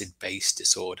mixed acid base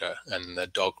disorder, and the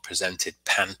dog presented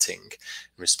panting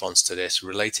in response to this,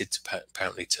 related to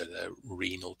apparently to the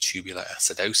renal tubular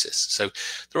acidosis. So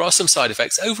there are some side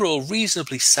effects. Overall,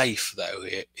 reasonably safe though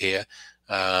here.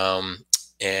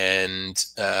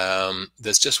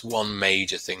 There's just one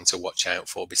major thing to watch out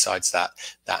for besides that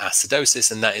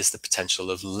acidosis, and that is the potential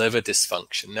of liver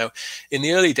dysfunction. Now, in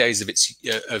the early days of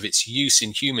its use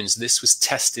in humans, this was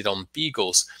tested on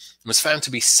beagles and was found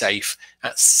to be safe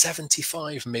at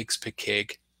 75 mg per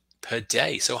kg per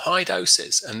day, so high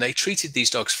doses. And they treated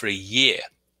these dogs for a year.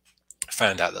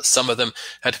 Found out that some of them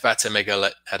had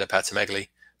hepatomegaly,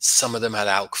 some of them had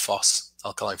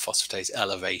alkaline phosphatase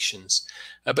elevations,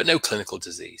 but no clinical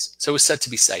disease. So it was said to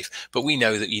be safe. But we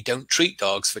know that you don't treat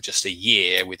dogs for just a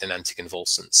year with an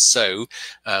anticonvulsant. So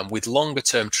with longer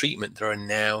term treatment, there are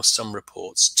now some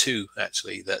reports too,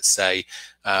 actually, that say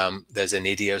there's an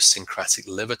idiosyncratic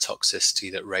liver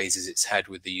toxicity that raises its head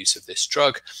with the use of this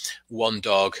drug. One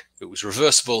dog, it was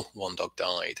reversible, one dog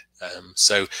died.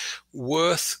 So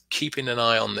worth keeping an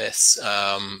eye on this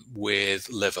with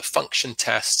liver function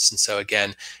tests. And so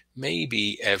again,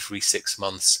 maybe every 6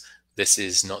 months, this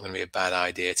is not going to be a bad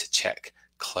idea to check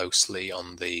closely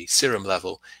on the serum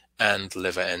level and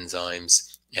liver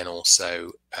enzymes, and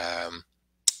also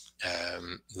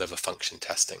liver function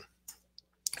testing.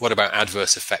 What about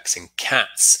adverse effects in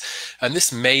cats? And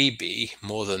this may be,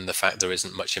 more than the fact there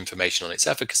isn't much information on its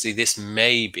efficacy, this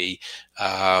may be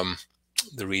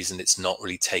the reason it's not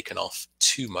really taken off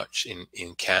too much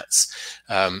in cats,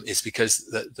 is because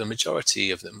the majority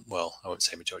of them, well, I won't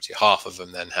say majority, half of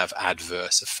them then have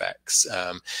adverse effects,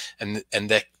 and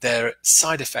they're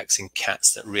side effects in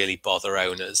cats that really bother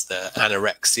owners. The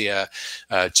anorexia,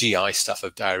 GI stuff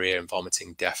of diarrhea and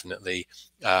vomiting, definitely,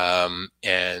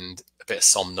 and a bit of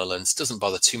somnolence. Doesn't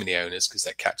bother too many owners because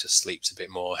their cat just sleeps a bit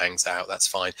more, hangs out, that's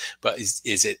fine, but is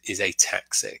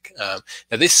ataxic.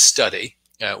 Now this study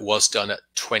was done at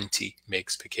 20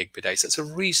 mg per kg per day, so it's a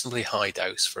reasonably high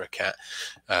dose for a cat.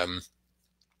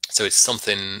 So it's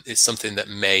something that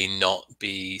may not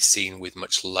be seen with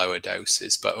much lower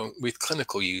doses, but with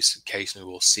clinical use, occasionally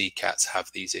we'll see cats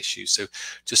have these issues. So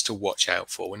just to watch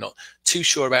out for. We're not too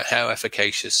sure about how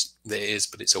efficacious it is,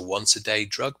 but it's a once-a-day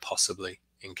drug possibly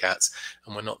in cats,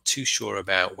 and we're not too sure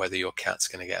about whether your cat's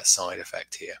going to get a side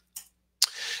effect here.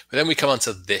 But then we come on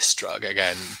to this drug.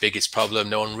 Again, biggest problem,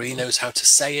 no one really knows how to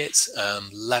say it.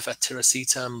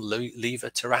 Levetiracetam,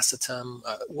 levetiracetam,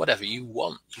 whatever you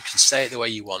want. You can say it the way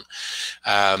you want.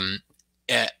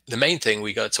 The main thing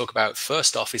we got to talk about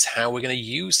first off is how we're going to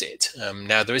use it.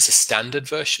 Now, there is a standard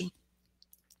version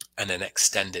and an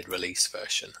extended release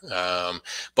version.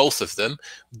 Both of them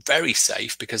very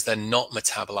safe because they're not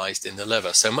metabolized in the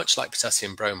liver. So much like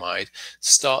potassium bromide,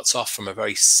 starts off from a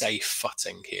very safe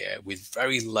footing here with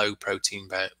very low protein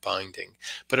binding,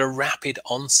 but a rapid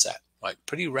onset, like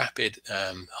pretty rapid.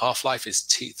 Half-life is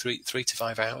 3 to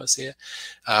 5 hours here.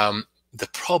 The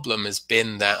problem has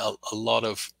been that a lot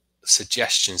of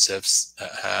suggestions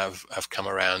have come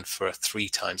around for a 3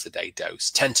 times a day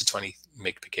dose, 10 to 20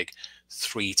 mg per kg,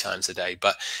 3 times a day.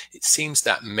 But it seems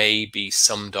that maybe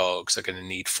some dogs are going to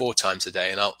need 4 times a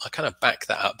day. And I'll kind of back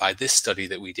that up by this study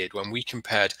that we did when we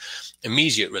compared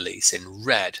immediate release in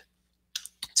red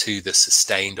to the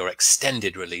sustained or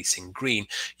extended release in green.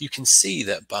 You can see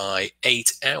that by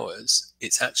 8 hours,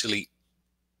 it's actually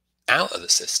out of the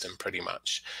system pretty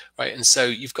much, right? And so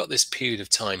you've got this period of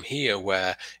time here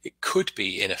where it could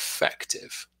be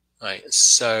ineffective, right?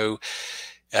 So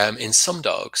in some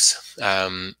dogs,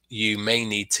 you may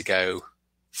need to go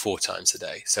 4 times a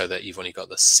day so that you've only got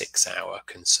the 6-hour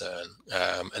concern,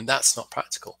 and that's not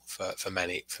practical for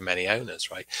many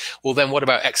owners, right? Well, then what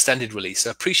about extended release?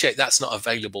 I appreciate that's not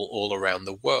available all around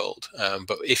the world,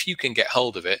 but if you can get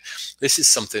hold of it, this is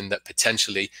something that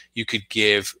potentially you could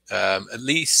give at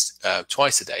least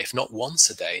twice a day, if not once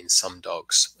a day in some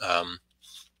dogs.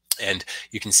 And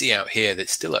you can see out here that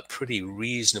it's still at pretty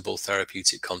reasonable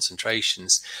therapeutic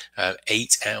concentrations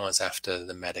 8 hours after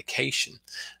the medication.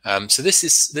 So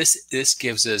this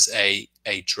gives us a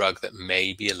drug that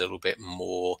may be a little bit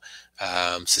more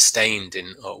sustained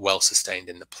well sustained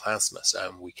in the plasma.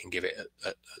 So we can give it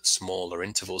at smaller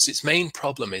intervals. Its main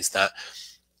problem is that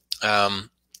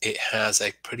it has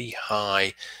a pretty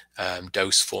high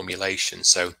dose formulation.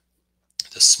 So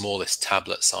The smallest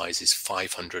tablet size is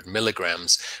 500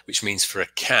 milligrams, which means for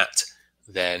a cat,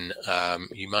 then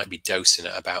you might be dosing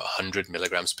at about 100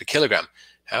 milligrams per kilogram.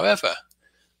 However,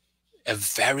 a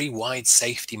very wide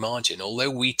safety margin.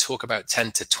 Although we talk about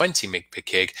 10 to 20 mg per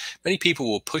kg, many people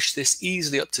will push this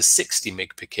easily up to 60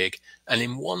 mg per kg. And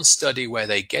in one study where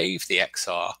they gave the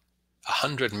XR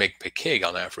 100 mg per kg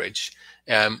on average,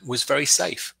 was very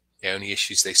safe. The only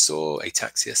issues they saw,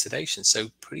 ataxia, sedation, so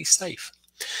pretty safe.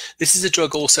 This is a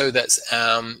drug also that's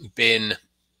been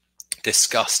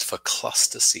discussed for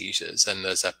cluster seizures, and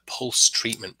there's a pulse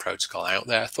treatment protocol out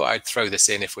there. I thought I'd throw this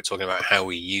in if we're talking about how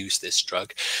we use this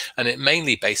drug, and it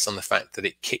mainly based on the fact that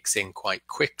it kicks in quite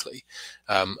quickly.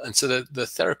 And so the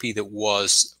therapy that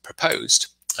was proposed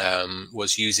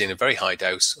was using a very high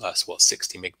dose, so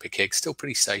 60 mg per kg, still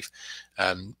pretty safe.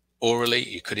 Orally,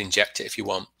 you could inject it if you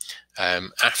want.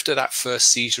 After that first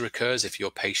seizure occurs, if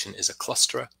your patient is a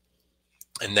clusterer,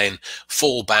 and then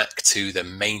fall back to the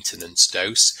maintenance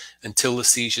dose until the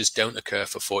seizures don't occur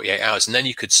for 48 hours. And then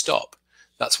you could stop.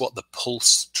 That's what the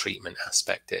pulse treatment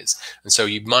aspect is. And so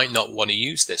you might not want to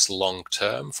use this long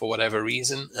term for whatever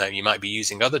reason. You might be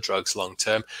using other drugs long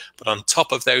term. But on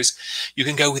top of those, you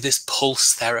can go with this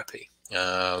pulse therapy.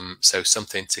 So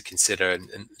something to consider,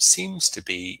 and seems to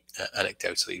be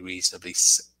anecdotally reasonably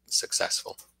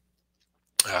successful.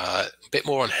 A bit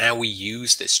more on how we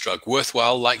use this drug.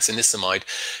 Worthwhile, like zonisamide,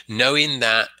 knowing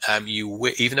that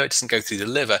even though it doesn't go through the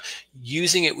liver,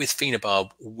 using it with phenobarb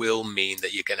will mean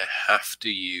that you're going to have to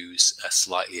use a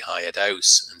slightly higher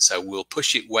dose. And so we'll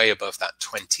push it way above that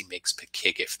 20 mg per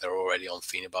kg if they're already on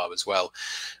phenobarb as well.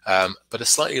 But a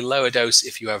slightly lower dose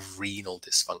if you have renal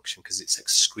dysfunction, because it's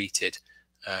excreted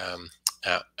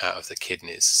out of the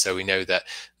kidneys. So we know that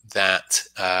that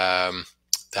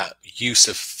use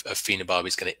of phenobarb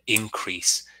is going to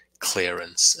increase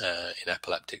clearance in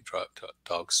epileptic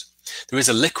dogs. There is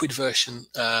a liquid version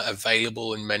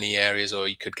available in many areas, or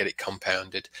you could get it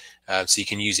compounded. So you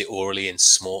can use it orally in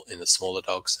the smaller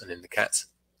dogs and in the cats.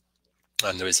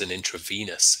 And there is an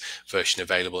intravenous version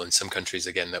available in some countries,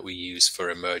 again, that we use for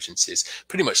emergencies,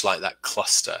 pretty much like that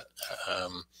cluster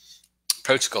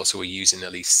protocol. So we're using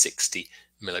at least 60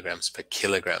 milligrams per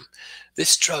kilogram.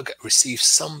 This drug received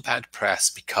some bad press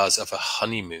because of a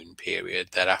honeymoon period,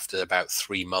 that after about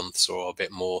 3 months or a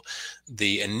bit more,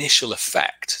 the initial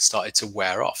effect started to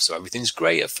wear off. So everything's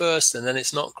great at first and then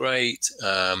it's not great.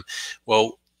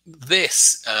 Well,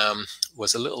 this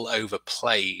was a little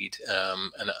overplayed,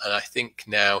 and I think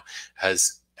now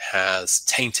has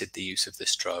tainted the use of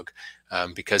this drug.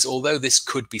 Because although this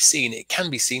could be seen, it can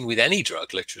be seen with any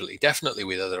drug, literally, definitely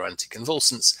with other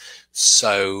anticonvulsants.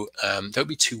 So don't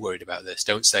be too worried about this.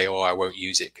 Don't say, oh, I won't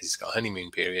use it because it's got a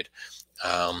honeymoon period.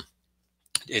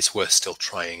 It's worth still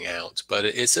trying out. But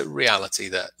it is a reality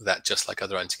that just like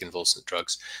other anticonvulsant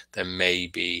drugs, there may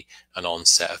be an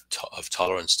onset of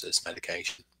tolerance to this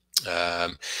medication.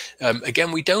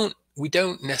 Again, we're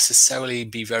not necessarily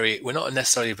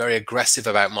very aggressive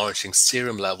about monitoring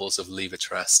serum levels of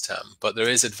levetiracetam, but there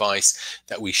is advice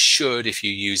that we should, if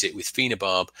you use it with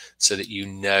phenobarb, so that you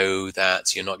know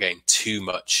that you're not getting too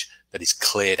much that is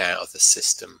cleared out of the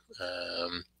system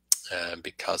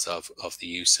because of the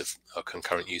use of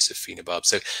concurrent use of phenobarb.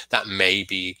 So that may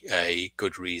be a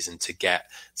good reason to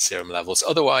get serum levels.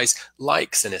 Otherwise,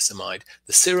 like zonisamide,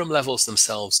 the serum levels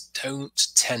themselves don't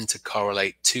tend to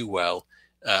correlate too well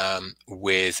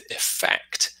with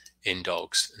effect in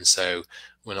dogs, and so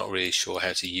we're not really sure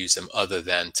how to use them other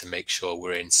than to make sure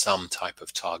we're in some type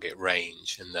of target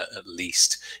range and that at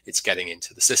least it's getting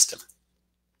into the system.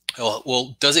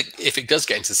 Well, if it does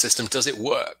get into the system, does it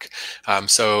work?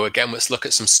 So again, let's look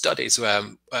at some studies.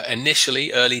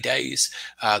 Initially, early days,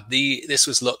 this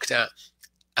was looked at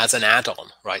as an add-on,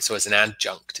 right? So as an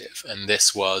adjunctive, and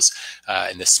this was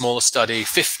in the smaller study,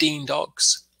 15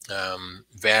 dogs.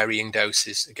 Varying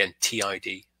doses, again,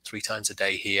 TID, 3 times a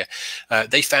day here.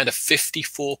 They found a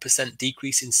 54%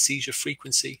 decrease in seizure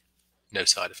frequency, no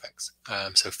side effects.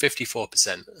 So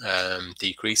 54%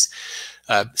 decrease.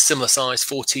 Similar size,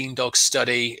 14 dog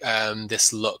study.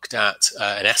 This looked at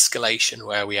an escalation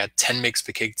where we had 10 mg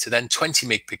per kg to then 20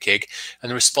 mg per kg,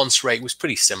 and the response rate was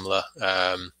pretty similar.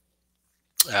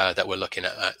 That we're looking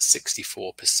at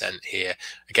 64% here.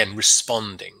 Again,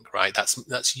 responding, right?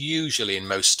 That's usually in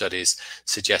most studies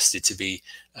suggested to be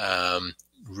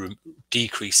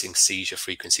decreasing seizure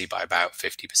frequency by about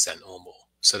 50% or more.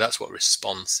 So that's what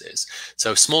response is.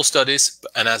 So small studies,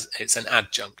 and as it's an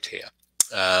adjunct here.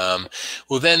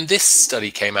 Well, then this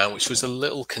study came out, which was a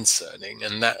little concerning,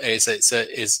 and that is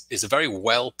a very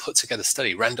well put together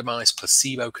study, randomized,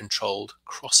 placebo-controlled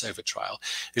crossover trial.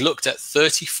 It looked at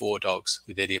 34 dogs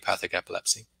with idiopathic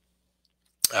epilepsy,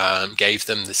 gave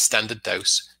them the standard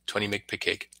dose, 20 mg per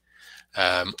kg,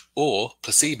 or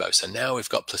placebo. So now we've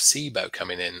got placebo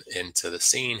coming into the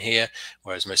scene here,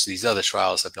 whereas most of these other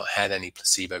trials have not had any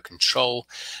placebo control.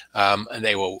 And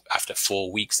they were, after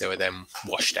 4 weeks, they were then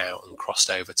washed out and crossed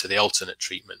over to the alternate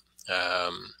treatment.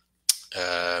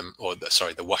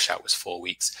 The washout was 4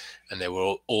 weeks, and they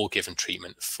were all given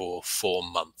treatment for 4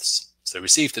 months. So they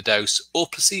received a dose or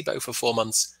placebo for 4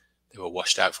 months. They were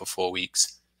washed out for 4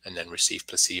 weeks and then received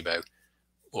placebo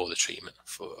or the treatment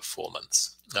for 4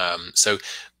 months. So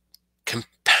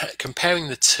comparing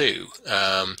the two,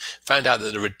 found out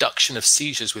that the reduction of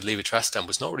seizures with levetiracetam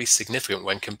was not really significant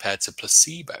when compared to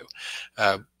placebo.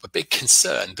 A big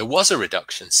concern, there was a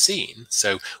reduction seen,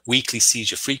 so weekly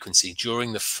seizure frequency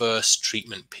during the first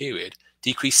treatment period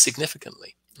decreased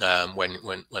significantly when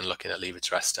looking at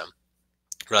levetiracetam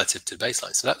relative to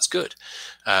baseline. So that's good.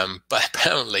 But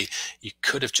apparently you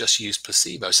could have just used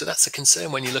placebo. So that's a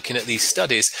concern when you're looking at these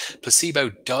studies. Placebo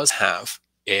does have,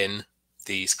 in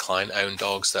these client-owned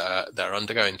dogs that are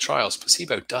undergoing trials,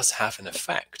 placebo does have an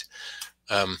effect.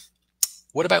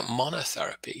 What about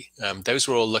monotherapy? Those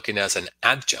were all looking as an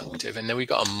adjunctive, and then we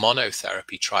got a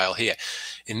monotherapy trial here.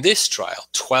 In this trial,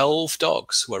 12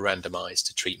 dogs were randomized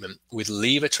to treatment with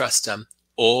levetiracetam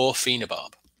or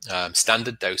phenobarb.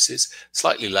 Standard doses,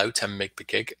 slightly low, 10 mg per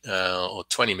kg or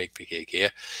 20 mg per kg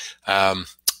here.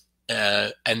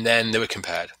 And then they were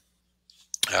compared.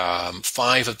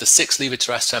 5 of the 6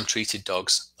 levetiracetam treated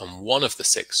dogs and 1 of the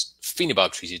 6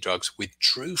 phenobarb treated dogs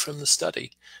withdrew from the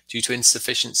study due to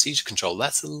insufficient seizure control.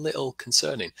 That's a little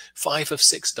concerning. 5 of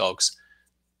 6 dogs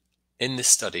in this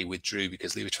study withdrew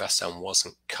because levetiracetam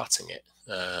wasn't cutting it.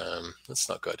 That's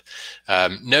not good.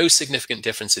 No significant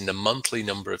difference in the monthly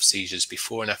number of seizures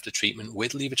before and after treatment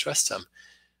with levetiracetam.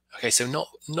 Okay, so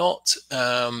not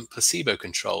placebo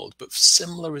controlled, but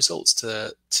similar results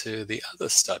to the other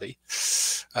study.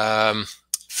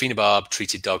 Phenobarb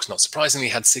treated dogs, not surprisingly,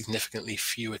 had significantly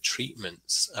fewer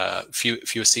treatments,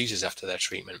 fewer seizures after their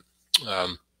treatment,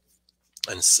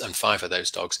 and 5 of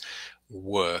those dogs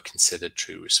were considered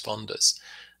true responders.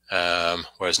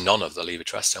 Whereas none of the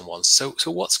levetiracetam ones. So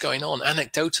what's going on?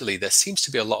 Anecdotally, there seems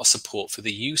to be a lot of support for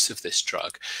the use of this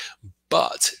drug,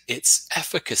 but its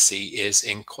efficacy is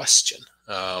in question.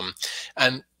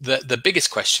 And the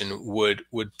biggest question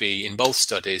would be, in both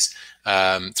studies,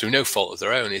 through no fault of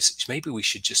their own, is maybe we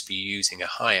should just be using a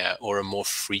higher or a more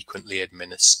frequently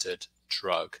administered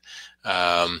drug,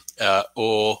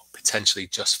 or potentially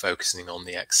just focusing on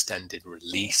the extended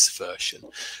release version.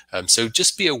 So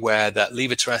just be aware that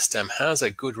levetiracetam has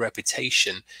a good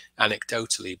reputation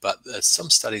anecdotally, but there's some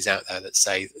studies out there that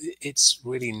say it's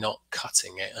really not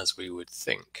cutting it as we would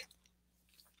think.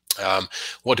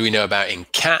 What do we know about in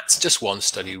cats? Just one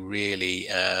study really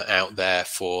out there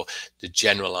for the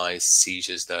generalized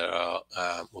seizures that are,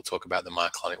 we'll talk about the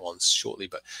myoclonic ones shortly,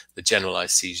 but the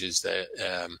generalized seizures that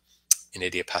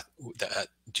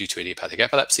due to idiopathic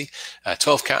epilepsy.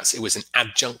 12 cats, it was an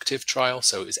adjunctive trial,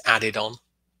 so it was added on,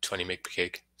 20 mg per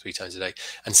kg, 3 times a day,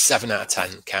 and 7 out of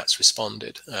 10 cats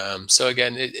responded. So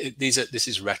again, this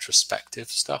is retrospective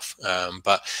stuff,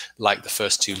 but like the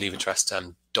first 2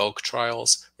 levetiracetam dog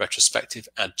trials, retrospective,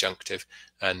 adjunctive,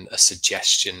 and a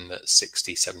suggestion that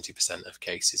 60–70% of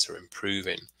cases are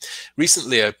improving.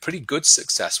 Recently, a pretty good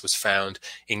success was found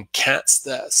in cats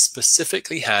that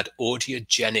specifically had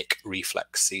audiogenic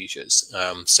reflex seizures.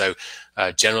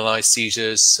 Generalized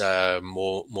seizures,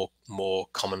 more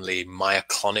commonly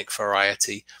myoclonic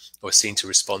variety, were seen to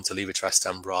respond to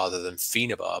levetiracetam rather than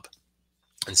phenobarb.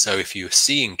 And so if you're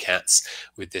seeing cats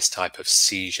with this type of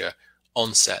seizure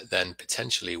onset, then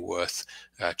potentially worth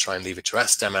trying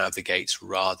levetiracetam out of the gates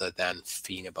rather than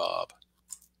phenobarb.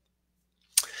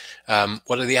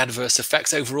 What are the adverse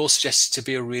effects? Overall, suggested to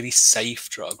be a really safe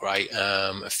drug, right?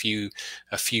 A few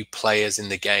players in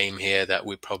the game here that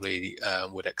we probably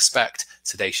would expect: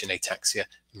 sedation, ataxia,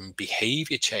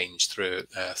 behavior change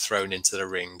thrown into the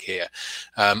ring here.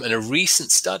 And a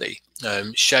recent study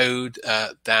showed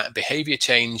that behavior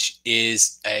change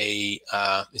is a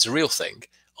real thing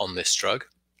on this drug.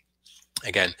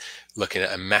 Again, looking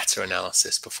at a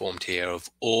meta-analysis performed here of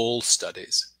all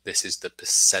studies. This is the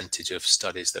percentage of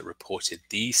studies that reported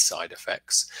these side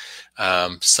effects.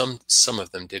 Some of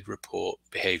them did report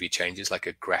behavior changes like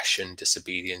aggression,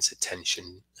 disobedience,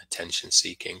 attention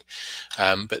seeking.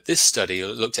 But this study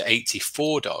looked at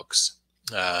 84 dogs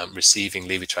receiving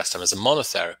levetiracetam as a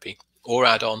monotherapy or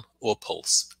add-on or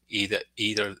pulse, any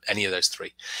of those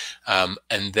 3,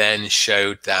 and then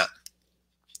showed that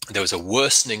there was a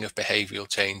worsening of behavioral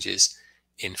changes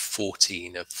in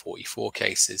 14 of 44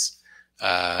 cases,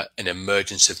 an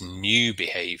emergence of new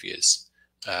behaviors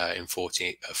in 4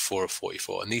 of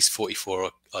 44. And these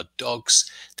 44 are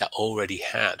dogs that already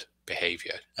had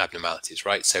behavior abnormalities,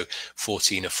 right? So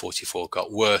 14 of 44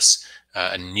 got worse,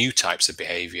 and new types of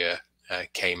behavior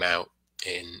came out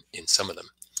in some of them.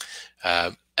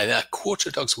 And a quarter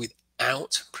of dogs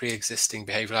without pre-existing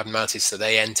behavioral abnormalities, so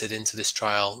they entered into this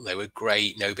trial. They were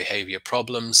great, no behavior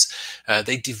problems.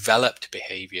 They developed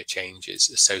behavior changes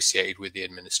associated with the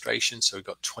administration, so we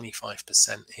got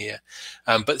 25% here.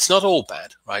 But it's not all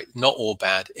bad, right? Not all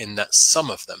bad, in that some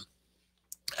of them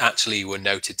actually were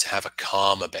noted to have a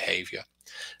calmer behavior.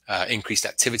 Increased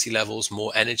activity levels,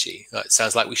 more energy. It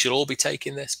sounds like we should all be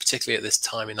taking this, particularly at this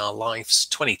time in our lives.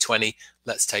 2020,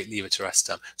 let's take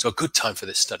levetiracetam. So a good time for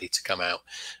this study to come out.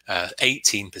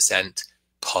 18%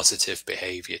 positive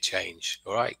behavior change.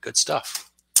 All right, good stuff.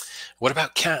 What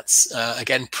about cats?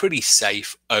 Again, pretty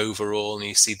safe overall. And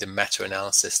you see the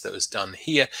meta-analysis that was done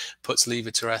here puts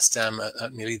levetiracetam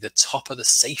at nearly the top of the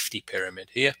safety pyramid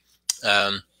here.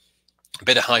 A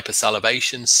bit of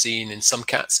hypersalivation seen in some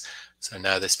cats. So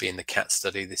now this being the cat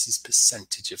study, this is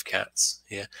percentage of cats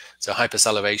here. So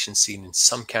hypersalivation seen in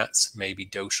some cats, maybe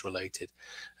dose related.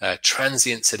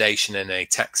 Transient sedation and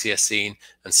ataxia seen,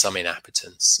 and some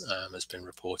inappetence has been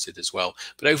reported as well.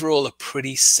 But overall, a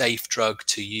pretty safe drug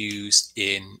to use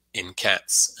in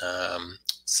cats.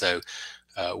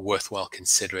 Worthwhile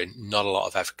considering. Not a lot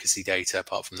of efficacy data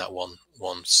apart from that one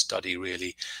study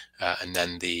really, and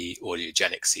then the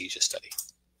audiogenic seizure study.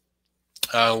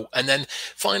 And then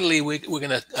finally, we're going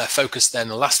to focus then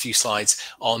the last few slides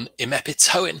on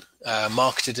imepitoin,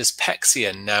 marketed as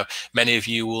Pexion. Now, many of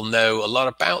you will know a lot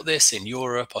about this in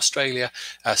Europe, Australia.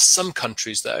 Some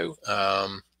countries, though,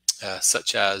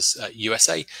 such as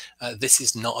USA, this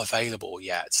is not available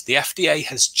yet. The FDA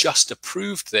has just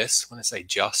approved this. When I say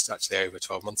just, actually over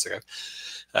 12 months ago,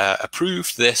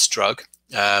 approved this drug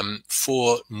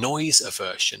for noise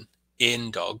aversion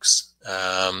in dogs.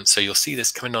 So you'll see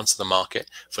this coming onto the market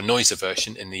for noise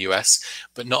aversion in the US,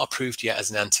 but not approved yet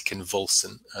as an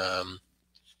anticonvulsant,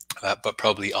 but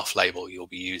probably off-label. You'll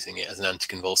be using it as an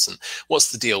anticonvulsant.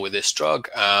 What's the deal with this drug?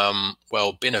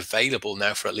 Well, been available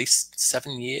now for at least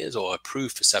 7 years, or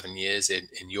approved for 7 years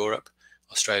in Europe,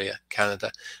 Australia,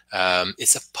 Canada.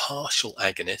 It's a partial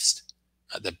agonist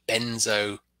at the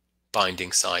benzo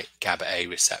binding site GABA A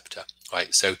receptor,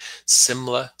 right? So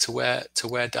similar to where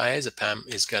diazepam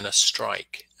is going to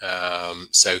strike.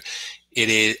 So it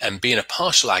is, and being a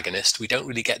partial agonist, we don't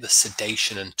really get the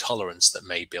sedation and tolerance that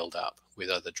may build up with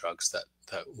other drugs that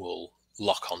will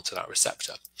lock onto that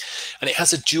receptor. And it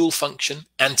has a dual function,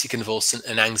 anticonvulsant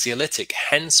and anxiolytic,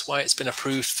 hence why it's been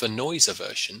approved for noise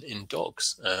aversion in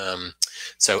dogs.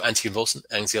 So anticonvulsant,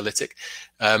 anxiolytic.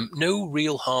 No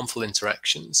real harmful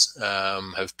interactions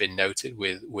have been noted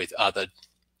with other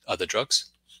drugs.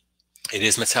 It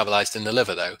is metabolized in the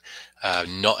liver, though,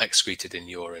 not excreted in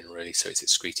urine, really. So it's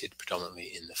excreted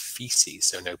predominantly in the feces.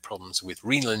 So no problems with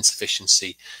renal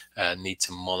insufficiency. Need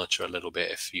to monitor a little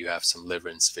bit if you have some liver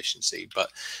insufficiency.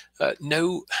 But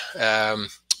no,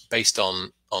 based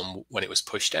on when it was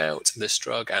pushed out, this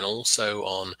drug, and also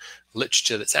on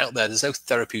literature that's out there, there's no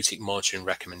therapeutic monitoring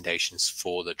recommendations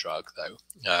for the drug,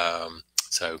 though.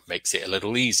 So makes it a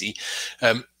little easy.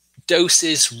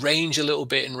 Doses range a little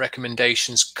bit in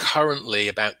recommendations, currently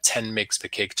about 10 mg per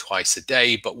kg twice a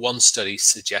day, but one study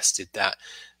suggested that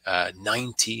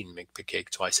 19 mg per kg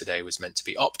twice a day was meant to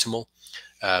be optimal.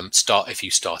 If you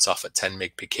start off at 10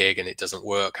 mg per kg and it doesn't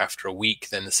work after a week,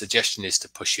 then the suggestion is to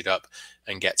push it up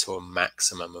and get to a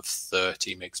maximum of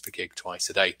 30 mg per kg twice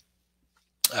a day.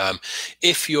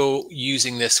 If you're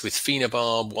using this with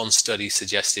phenobarb, one study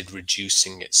suggested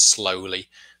reducing it slowly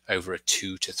over a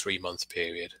 2 to 3 month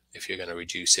period if you're going to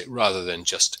reduce it, rather than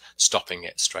just stopping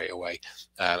it straight away.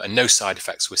 And no side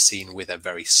effects were seen with a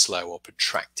very slow or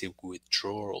protracted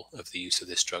withdrawal of the use of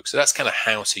this drug. So that's kind of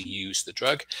how to use the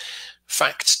drug.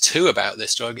 Fact 2 about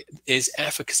this drug is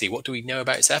efficacy. What do we know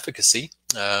about its efficacy?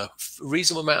 A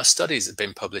reasonable amount of studies have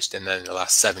been published in the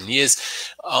last 7 years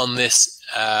on this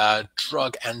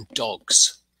drug and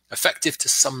dogs. Effective to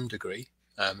some degree.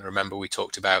 Remember, we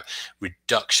talked about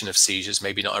reduction of seizures,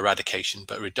 maybe not eradication,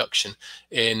 but reduction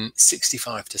in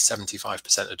 65 to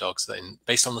 75% of dogs,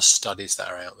 based on the studies that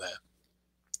are out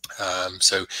there.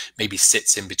 So maybe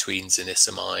sits in between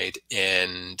zonisamide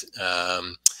and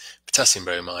potassium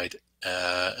bromide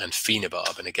and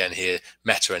phenobarb. And again here,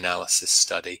 meta-analysis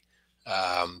study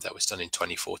that was done in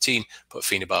 2014, put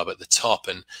phenobarb at the top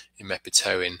and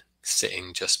imepitoin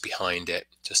sitting just behind it,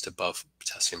 just above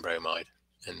potassium bromide,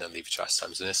 and then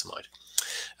levetiracetam zonisamide.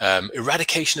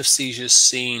 Eradication of seizures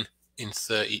seen in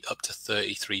up to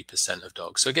 33% of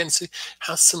dogs. So again, it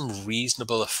has some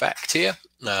reasonable effect here.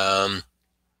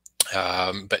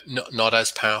 but not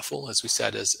as powerful, as we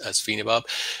said, as phenobarb.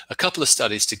 A couple of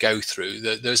studies to go through.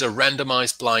 There's a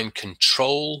randomized blind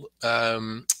control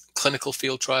clinical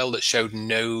field trial that showed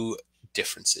no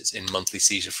differences in monthly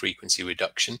seizure frequency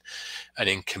reduction and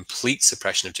in complete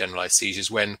suppression of generalized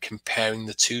seizures when comparing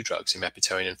the two drugs,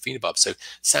 imepitoine and phenobarb. So it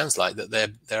sounds like that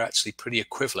they're actually pretty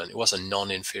equivalent. It was a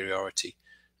non-inferiority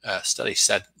study.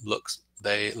 Said looks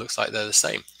like they're the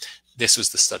same. This was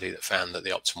the study that found that the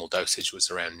optimal dosage was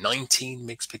around 19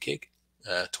 mg per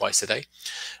kg twice a day.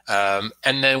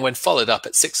 And then when followed up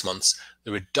at 6 months,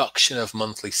 the reduction of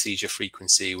monthly seizure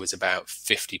frequency was about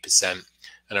 50%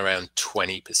 and around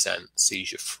 20%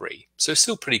 seizure free. So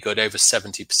still pretty good. Over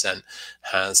 70%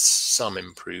 has some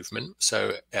improvement.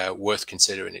 So worth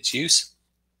considering its use.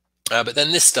 But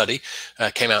then this study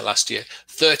came out last year.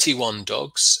 31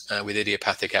 dogs with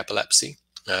idiopathic epilepsy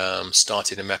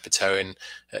started imepitoine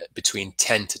between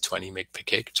 10 to 20 mg per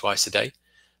kg twice a day,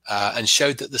 and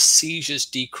showed that the seizures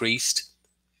decreased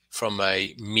from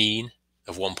a mean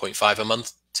of 1.5 a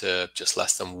month to just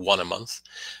less than 1 a month,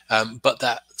 but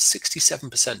that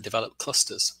 67% developed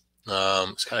clusters.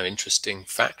 It's kind of an interesting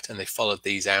fact, and they followed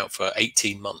these out for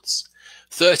 18 months.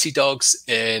 30 dogs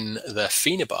in the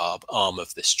phenobarb arm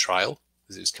of this trial,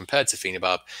 as it was compared to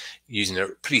phenobarb, using a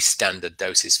pretty standard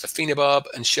doses for phenobarb,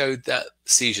 and showed that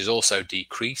seizures also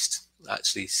decreased,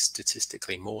 actually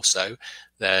statistically more so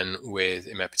than with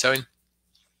imepitoine,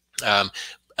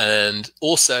 and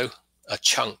also a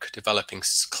chunk developing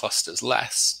clusters,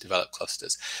 less developed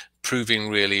clusters, proving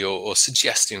really or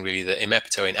suggesting really that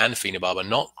imepitoine and phenobarb are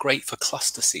not great for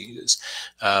cluster seizures.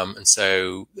 And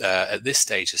so at this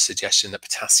stage, a suggestion that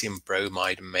potassium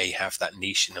bromide may have that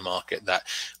niche in the market that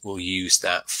will use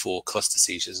that for cluster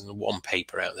seizures. And one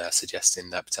paper out there suggesting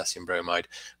that potassium bromide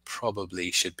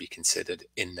probably should be considered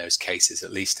in those cases,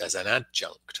 at least as an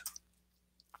adjunct.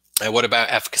 What about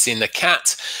efficacy in the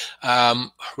cat?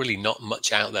 Really not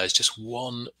much out there. There's just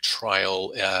one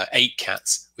trial, 8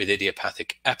 cats with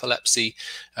idiopathic epilepsy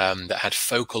that had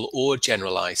focal or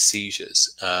generalized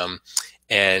seizures.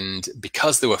 And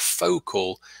because they were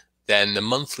focal, then the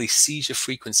monthly seizure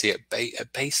frequency at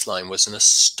baseline was an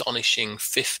astonishing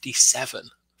 57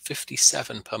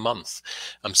 per month.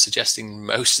 I'm suggesting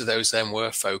most of those then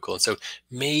were focal, and so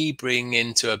may bring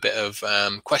into a bit of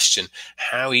question,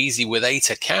 how easy were they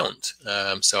to count?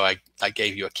 So I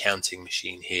gave you a counting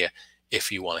machine here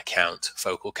if you want to count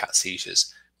focal cat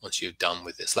seizures once you're done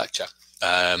with this lecture.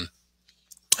 The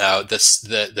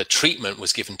treatment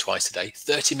was given twice a day,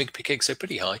 30 mg per kg, so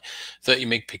pretty high, 30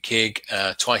 mg per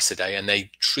kg twice a day, and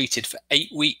they treated for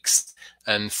 8 weeks,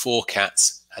 and 4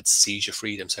 cats had seizure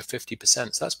freedom, so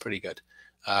 50%, so that's pretty good.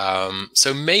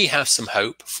 So may have some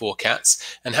hope for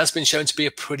cats, and has been shown to be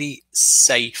a pretty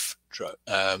safe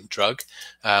drug.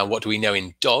 What do we know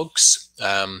in dogs?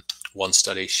 One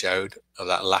study showed, of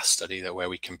that last study that where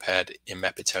we compared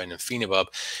imepitoine and phenobarb,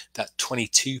 that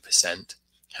 22%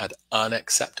 had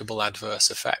unacceptable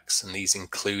adverse effects, and these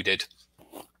included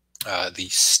the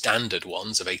standard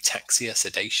ones of ataxia,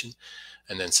 sedation,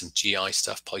 and then some GI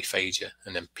stuff, polyphagia,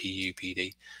 and then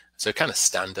PUPD. So kind of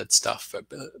standard stuff, but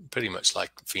pretty much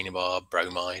like phenobarb,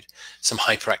 bromide. Some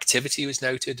hyperactivity was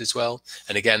noted as well.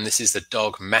 And again, this is the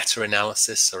dog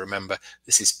meta-analysis. So remember,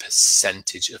 this is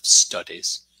percentage of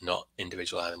studies, not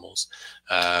individual animals.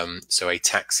 So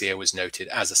ataxia was noted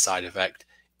as a side effect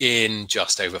in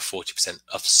just over 40%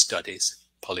 of studies.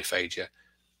 Polyphagia,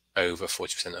 over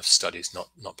 40% of studies, not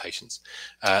patients.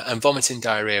 And vomiting,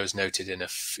 diarrhea was noted in a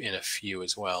few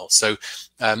as well. So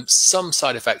some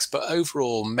side effects, but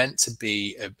overall meant to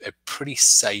be a pretty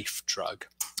safe drug.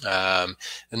 And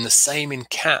the same in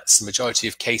cats. The majority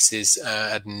of cases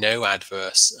had no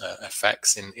adverse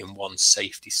effects in one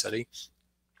safety study.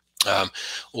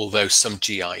 Although some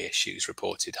GI issues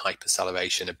reported,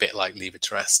 hypersalivation, a bit like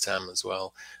levetiracetam as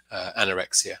well,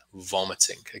 anorexia,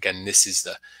 vomiting. Again, this is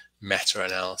the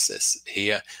meta-analysis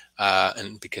here,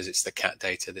 and because it's the cat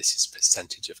data, this is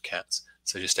percentage of cats.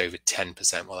 So just over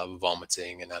 10% will have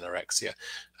vomiting and anorexia.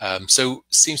 So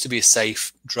seems to be a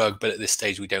safe drug, but at this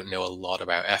stage we don't know a lot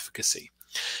about efficacy.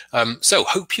 So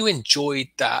hope you enjoyed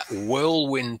that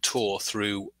whirlwind tour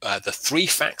through the 3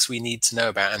 facts we need to know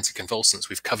about anticonvulsants.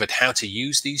 We've covered how to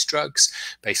use these drugs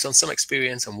based on some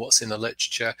experience and what's in the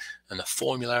literature and the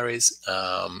formularies,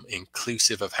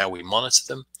 inclusive of how we monitor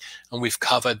them. And we've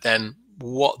covered then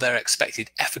what their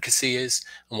expected efficacy is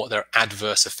and what their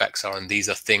adverse effects are. And these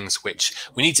are things which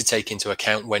we need to take into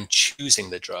account when choosing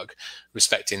the drug,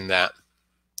 respecting that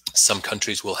some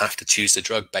countries will have to choose the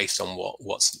drug based on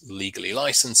what's legally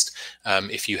licensed.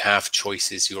 If you have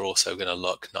choices, you're also going to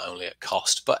look not only at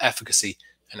cost, but efficacy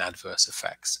and adverse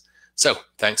effects. So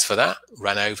thanks for that.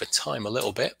 Ran over time a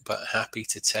little bit, but happy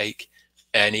to take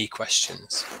any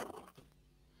questions.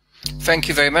 Thank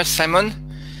you very much, Simon.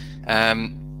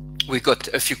 We got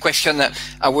a few questions.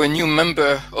 Our new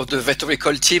member of the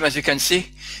rhetorical team, as you can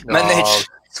see, managed,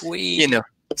 sweet.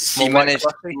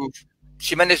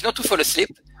 she managed not to fall asleep,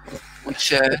 which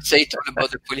says all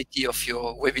about the quality of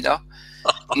your webinar.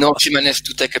 No, she managed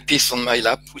to take a piece on my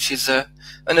lap, which is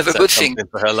another good thing.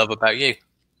 For her love about you.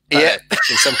 Yeah.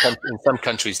 In some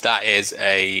countries, that is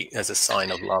as a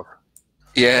sign of love.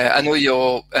 Yeah, I know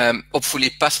you're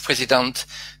hopefully past president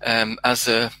has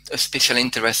a special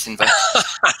interest in that.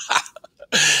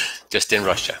 Just in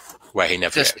Russia, where he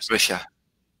never Just goes. in Russia.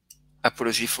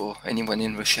 Apology for anyone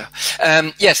in Russia.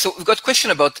 Yeah, so we've got a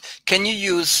question about, can you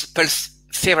use pulse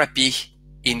therapy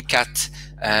in cat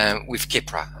with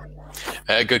Kepra?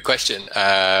 Good question.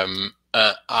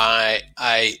 I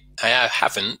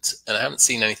haven't, and I haven't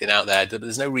seen anything out there.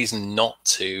 There's no reason not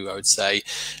to, I would say,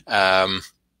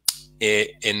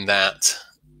 in that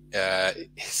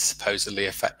it's supposedly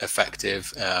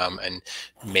effective, and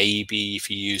maybe if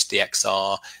you use the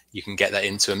XR, you can get that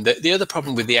into them. The other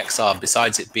problem with the XR,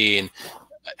 besides it being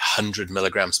 100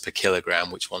 milligrams per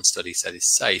kilogram, which one study said is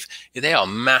safe, they are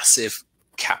massive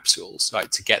capsules.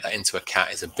 Right, to get that into a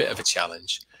cat is a bit of a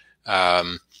challenge.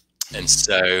 And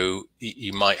so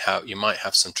you might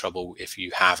have some trouble if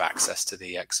you have access to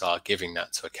the XR giving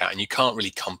that to a cat, and you can't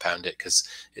really compound it because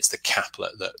it's the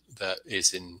caplet that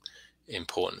is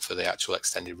important for the actual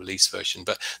extended release version.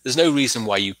 But there's no reason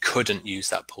why you couldn't use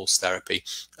that pulse therapy.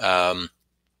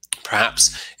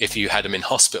 Perhaps if you had them in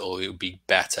hospital, it would be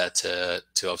better to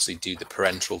obviously do the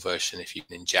parenteral version. If you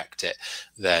can inject it,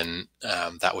 then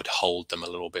that would hold them a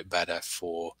little bit better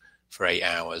for 8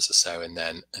 hours or so, and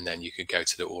then you could go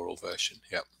to the oral version.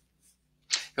 Yeah.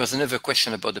 There was another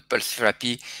question about the pulse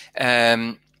therapy.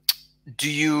 Do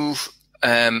you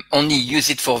only use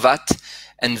it for that,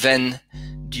 and then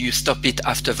do you stop it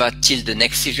after that till the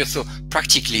next seizure? So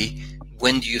practically,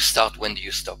 when do you start? When do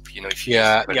you stop? You know, if you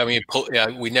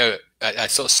we know. I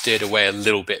sort of steered away a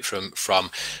little bit from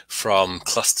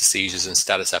cluster seizures and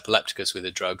status epilepticus with the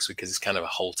drugs, because it's kind of a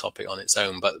whole topic on its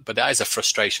own. But that is a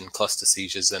frustration, cluster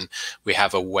seizures, and we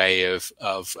have a way of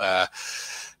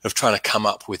trying to come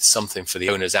up with something for the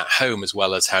owners at home, as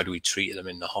well as how do we treat them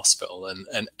in the hospital.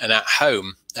 And at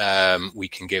home, we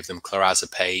can give them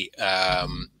clorazepate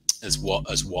as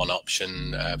one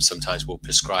option. Sometimes we'll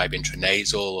prescribe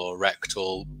intranasal or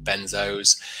rectal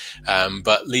benzos,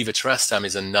 but levetiracetam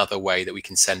is another way that we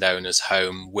can send owners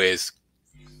home with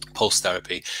pulse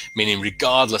therapy, meaning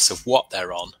regardless of what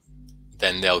they're on,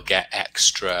 then they'll get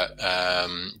extra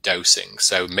dosing.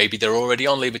 So maybe they're already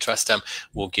on levetiracetam,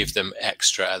 we'll give them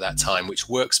extra at that time, which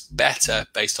works better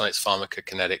based on its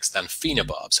pharmacokinetics than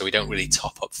phenobarb. So we don't really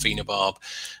top up phenobarb.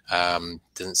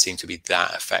 Doesn't seem to be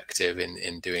that effective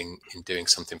in doing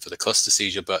something for the cluster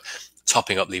seizure, but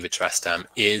topping up levetiracetam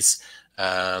is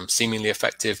seemingly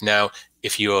effective. Now,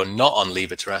 if you're not on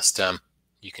levetiracetam,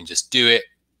 you can just do it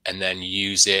and then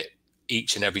use it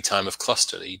each and every time of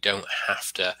cluster. You don't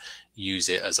have to use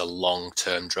it as a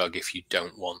long-term drug if you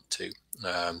don't want to.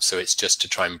 So it's just to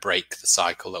try and break the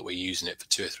cycle that we're using it for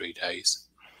 2 or 3 days.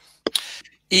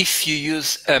 If you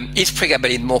use, is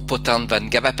pregabalin more potent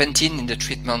than gabapentin in the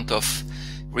treatment of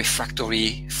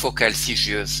refractory focal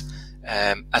seizures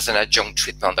as an adjunct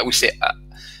treatment? I would say,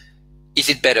 is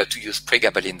it better to use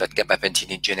pregabalin than gabapentin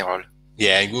in general?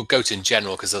 Yeah, we'll go to in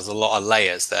general because there's a lot of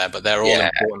layers there, but they're all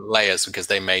important layers because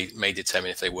they may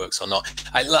determine if they works or not.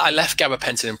 I left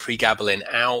gabapentin and pregabalin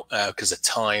out because of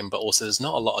time, but also there's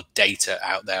not a lot of data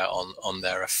out there on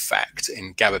their effect.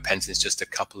 In gabapentin, it's just a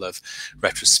couple of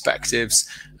retrospectives,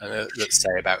 let's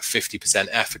say about 50%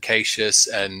 efficacious,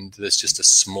 and there's just a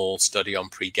small study on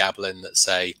pregabalin that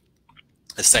say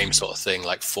the same sort of thing,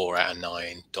 like 4 out of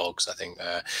 9 dogs, I think,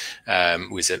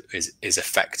 is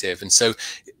effective. And so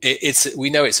we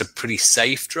know it's a pretty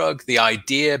safe drug. The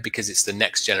idea, because it's the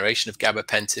next generation of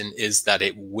gabapentin, is that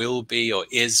it will be or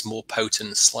is more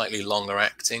potent, slightly longer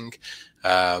acting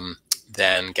than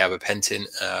gabapentin.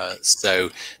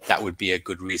 So that would be a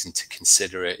good reason to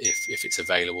consider it if it's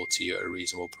available to you at a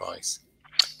reasonable price.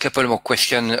 Couple more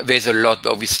questions. There's a lot,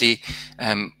 but obviously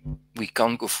we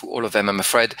can't go through all of them, I'm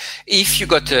afraid. If you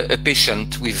got a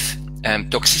patient with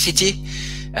toxicity,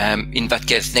 in that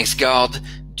case, next guard,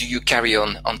 do you carry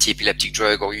on anti-epileptic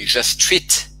drug, or you just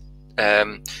treat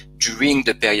during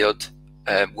the period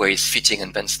where it's fitting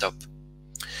and then stop?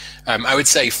 I would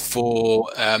say for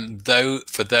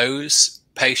those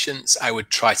patients, I would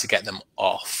try to get them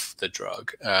off the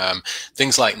drug.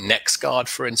 Things like NexGard,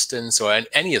 for instance, or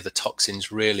any of the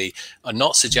toxins really are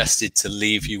not suggested to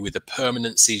leave you with a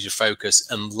permanent seizure focus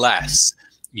unless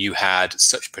you had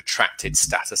such protracted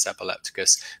status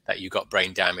epilepticus that you got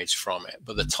brain damage from it.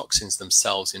 But the toxins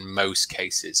themselves, in most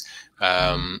cases,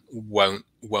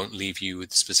 won't leave you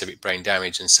with specific brain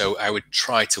damage. And so I would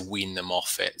try to wean them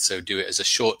off it. So do it as a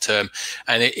short term.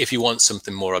 And if you want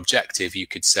something more objective, you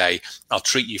could say, I'll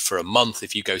treat you for a month.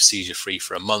 If you go seizure free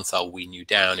for a month, I'll wean you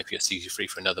down. If you're seizure free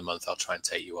for another month, I'll try and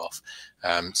take you off.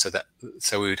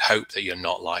 So we would hope that you're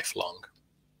not lifelong.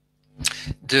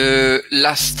 The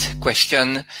last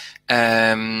question,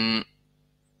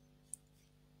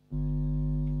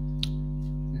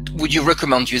 would you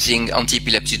recommend using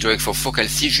anti-epileptic drug for focal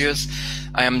seizures?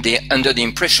 I am under the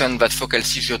impression that focal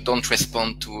seizures don't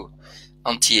respond to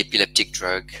anti-epileptic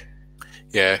drug.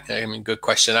 Yeah, I mean, good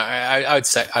question. I'd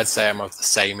say I'm of the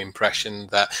same impression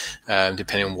that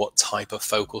depending on what type of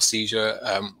focal seizure,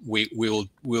 we'll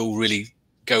really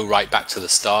go right back to the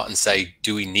start and say,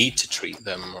 do we need to treat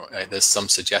them? There's some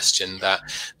suggestion that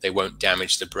they won't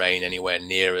damage the brain anywhere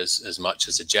near as much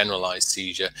as a generalized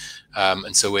seizure.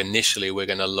 And so initially we're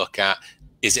going to look at,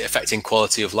 is it affecting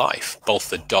quality of life,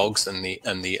 both the dogs and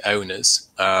the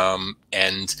owners,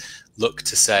 and look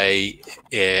to say,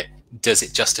 does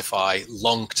it justify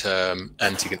long-term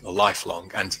lifelong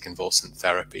anticonvulsant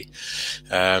therapy?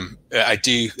 I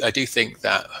do think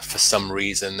that for some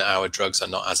reason our drugs are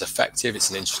not as effective. It's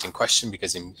an interesting question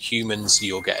because in humans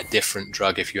you'll get a different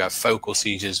drug if you have focal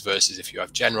seizures versus if you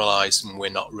have generalized, and we're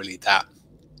not really that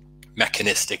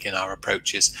mechanistic in our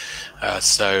approaches.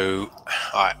 So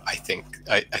I think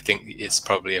it's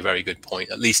probably a very good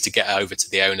point, at least to get over to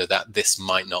the owner, that this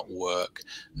might not work.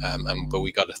 But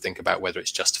we got to think about whether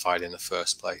it's justified in the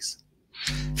first place.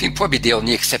 I think probably the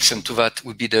only exception to that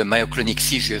would be the myoclonic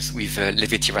seizures with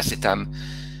levetiracetam,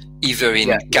 either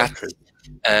in cat,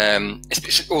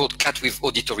 especially or cat with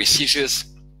auditory seizures.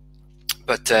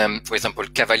 But for example,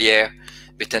 Cavalier,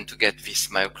 we tend to get these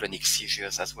myoclonic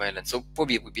seizures as well, and so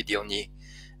probably it would be the only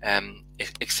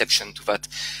exception to that.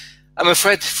 I'm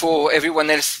afraid for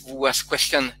everyone else who has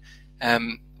questions,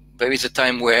 there is a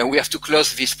time where we have to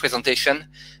close this presentation.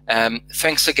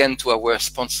 Thanks again to our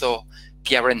sponsor,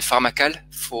 PRN Pharmacal,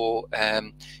 for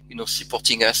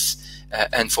supporting us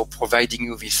and for providing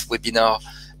you this webinar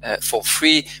for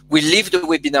free. We'll leave the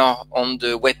webinar on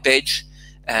the webpage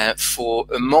for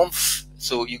a month.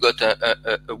 So you got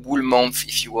a whole month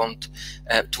if you want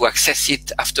to access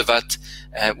it. After that,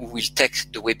 we will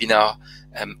take the webinar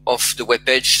off the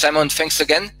webpage. Simon, thanks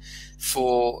again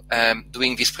for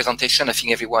doing this presentation. I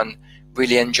think everyone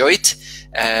really enjoyed it.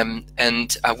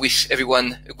 And I wish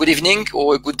everyone a good evening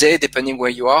or a good day, depending where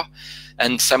you are.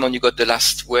 And Simon, you got the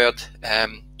last word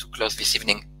to close this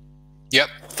evening. Yep.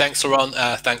 Thanks, Laurent.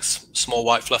 Thanks, Small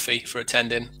White Fluffy, for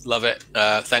attending. Love it.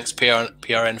 Thanks, PRN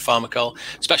Pharmacal.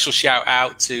 Special shout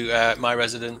out to my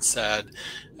residents,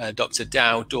 Dr.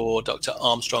 Dow, Dorr, Dr.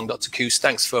 Armstrong, Dr. Coos.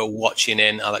 Thanks for watching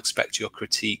in. I'll expect your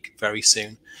critique very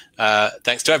soon.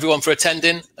 Thanks to everyone for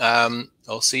attending.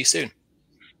 I'll see you soon.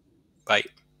 Bye.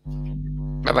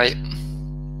 Bye-bye.